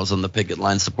can. I was on the picket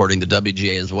line supporting the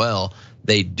WGA as well.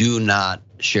 They do not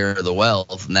share the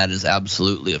wealth, and that is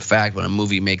absolutely a fact. When a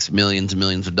movie makes millions and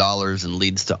millions of dollars and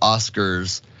leads to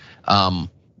Oscars,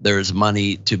 there's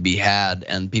money to be had,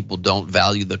 and people don't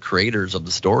value the creators of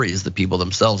the stories, the people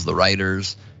themselves, the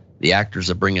writers, the actors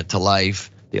that bring it to life.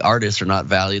 The artists are not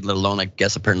valued, let alone, I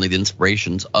guess, apparently the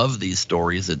inspirations of these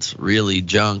stories. It's really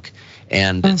junk,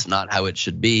 and it's not how it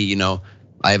should be.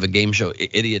 I have a game show,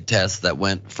 Idiot Test, that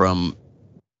went from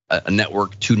a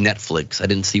network to Netflix. I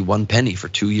didn't see one penny for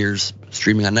 2 years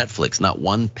streaming on Netflix, not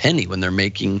one penny when they're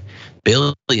making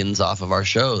billions off of our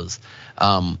shows.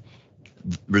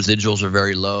 Residuals are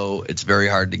very low. It's very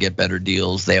hard to get better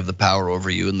deals. They have the power over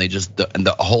you, and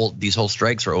these whole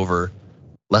strikes are over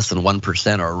less than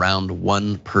 1% or around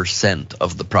 1%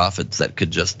 of the profits that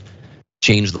could just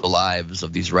change the lives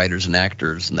of these writers and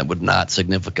actors, and that would not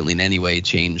significantly in any way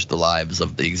change the lives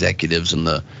of the executives and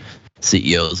the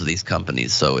CEOs of these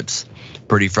companies. So it's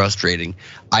pretty frustrating.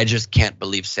 I just can't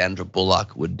believe Sandra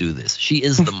Bullock would do this. She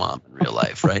is the mom in real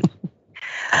life, right?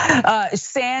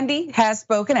 Sandy has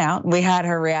spoken out. We had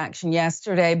her reaction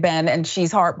yesterday, Ben, and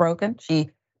she's heartbroken.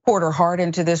 She poured her heart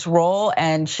into this role,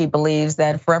 and she believes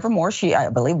that forevermore, she, I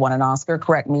believe, won an Oscar.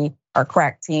 Correct me, or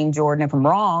correct Team Jordan if I'm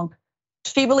wrong.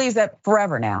 She believes that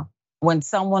forever now, when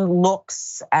someone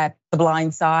looks at The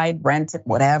Blind Side, Rent It,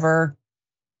 whatever,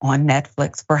 on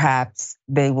Netflix, perhaps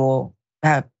they will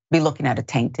be looking at a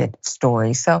tainted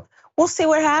story. So we'll see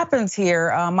what happens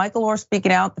here. Michael Oher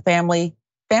speaking out, the family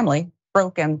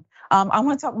broken. I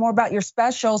want to talk more about your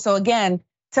special. So again,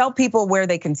 tell people where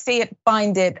they can see it,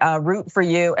 find it, root for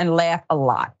you, and laugh a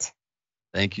lot.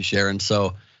 Thank you, Sharon.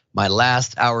 So my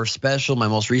last hour special, my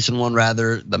most recent one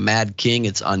rather, The Mad King,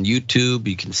 it's on YouTube.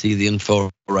 You can see the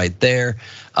info right there.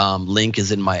 Link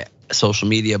is in my social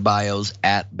media bios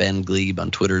at Ben Glebe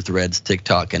on Twitter, Threads,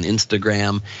 TikTok, and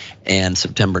Instagram. And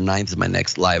September 9th is my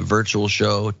next live virtual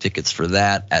show. Tickets for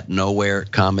that at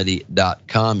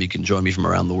nowherecomedy.com. You can join me from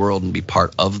around the world and be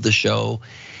part of the show.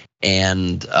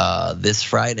 And this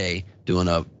Friday, doing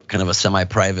a kind of a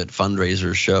semi-private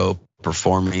fundraiser show,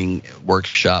 performing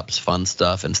workshops, fun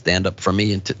stuff, and stand up from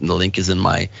me. And the link is in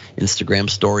my Instagram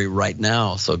story right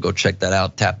now. So go check that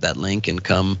out, tap that link, and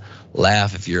come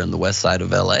laugh if you're in the west side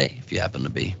of LA, if you happen to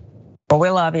be. Well, we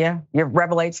love you. Your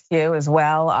Rebel HQ as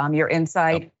well, your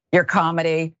insight, your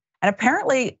comedy. And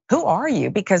apparently, who are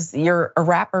you? Because you're a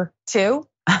rapper too.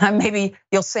 Maybe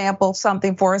you'll sample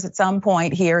something for us at some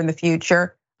point here in the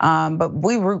future. But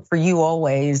we root for you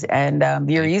always, and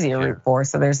you're easy to root for.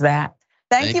 So there's that.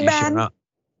 Thank you, Ben. Sharon.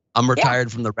 I'm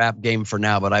retired from the rap game for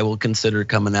now, but I will consider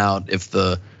coming out if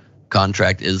the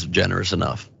contract is generous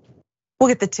enough. We'll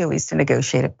get the Tuohys to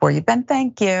negotiate it for you, Ben.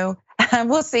 Thank you. And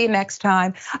we'll see you next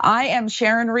time. I am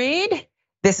Sharon Reed.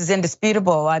 This is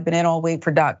Indisputable. I've been in all week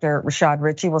for Dr. Rashad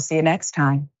Ritchie. We'll see you next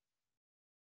time.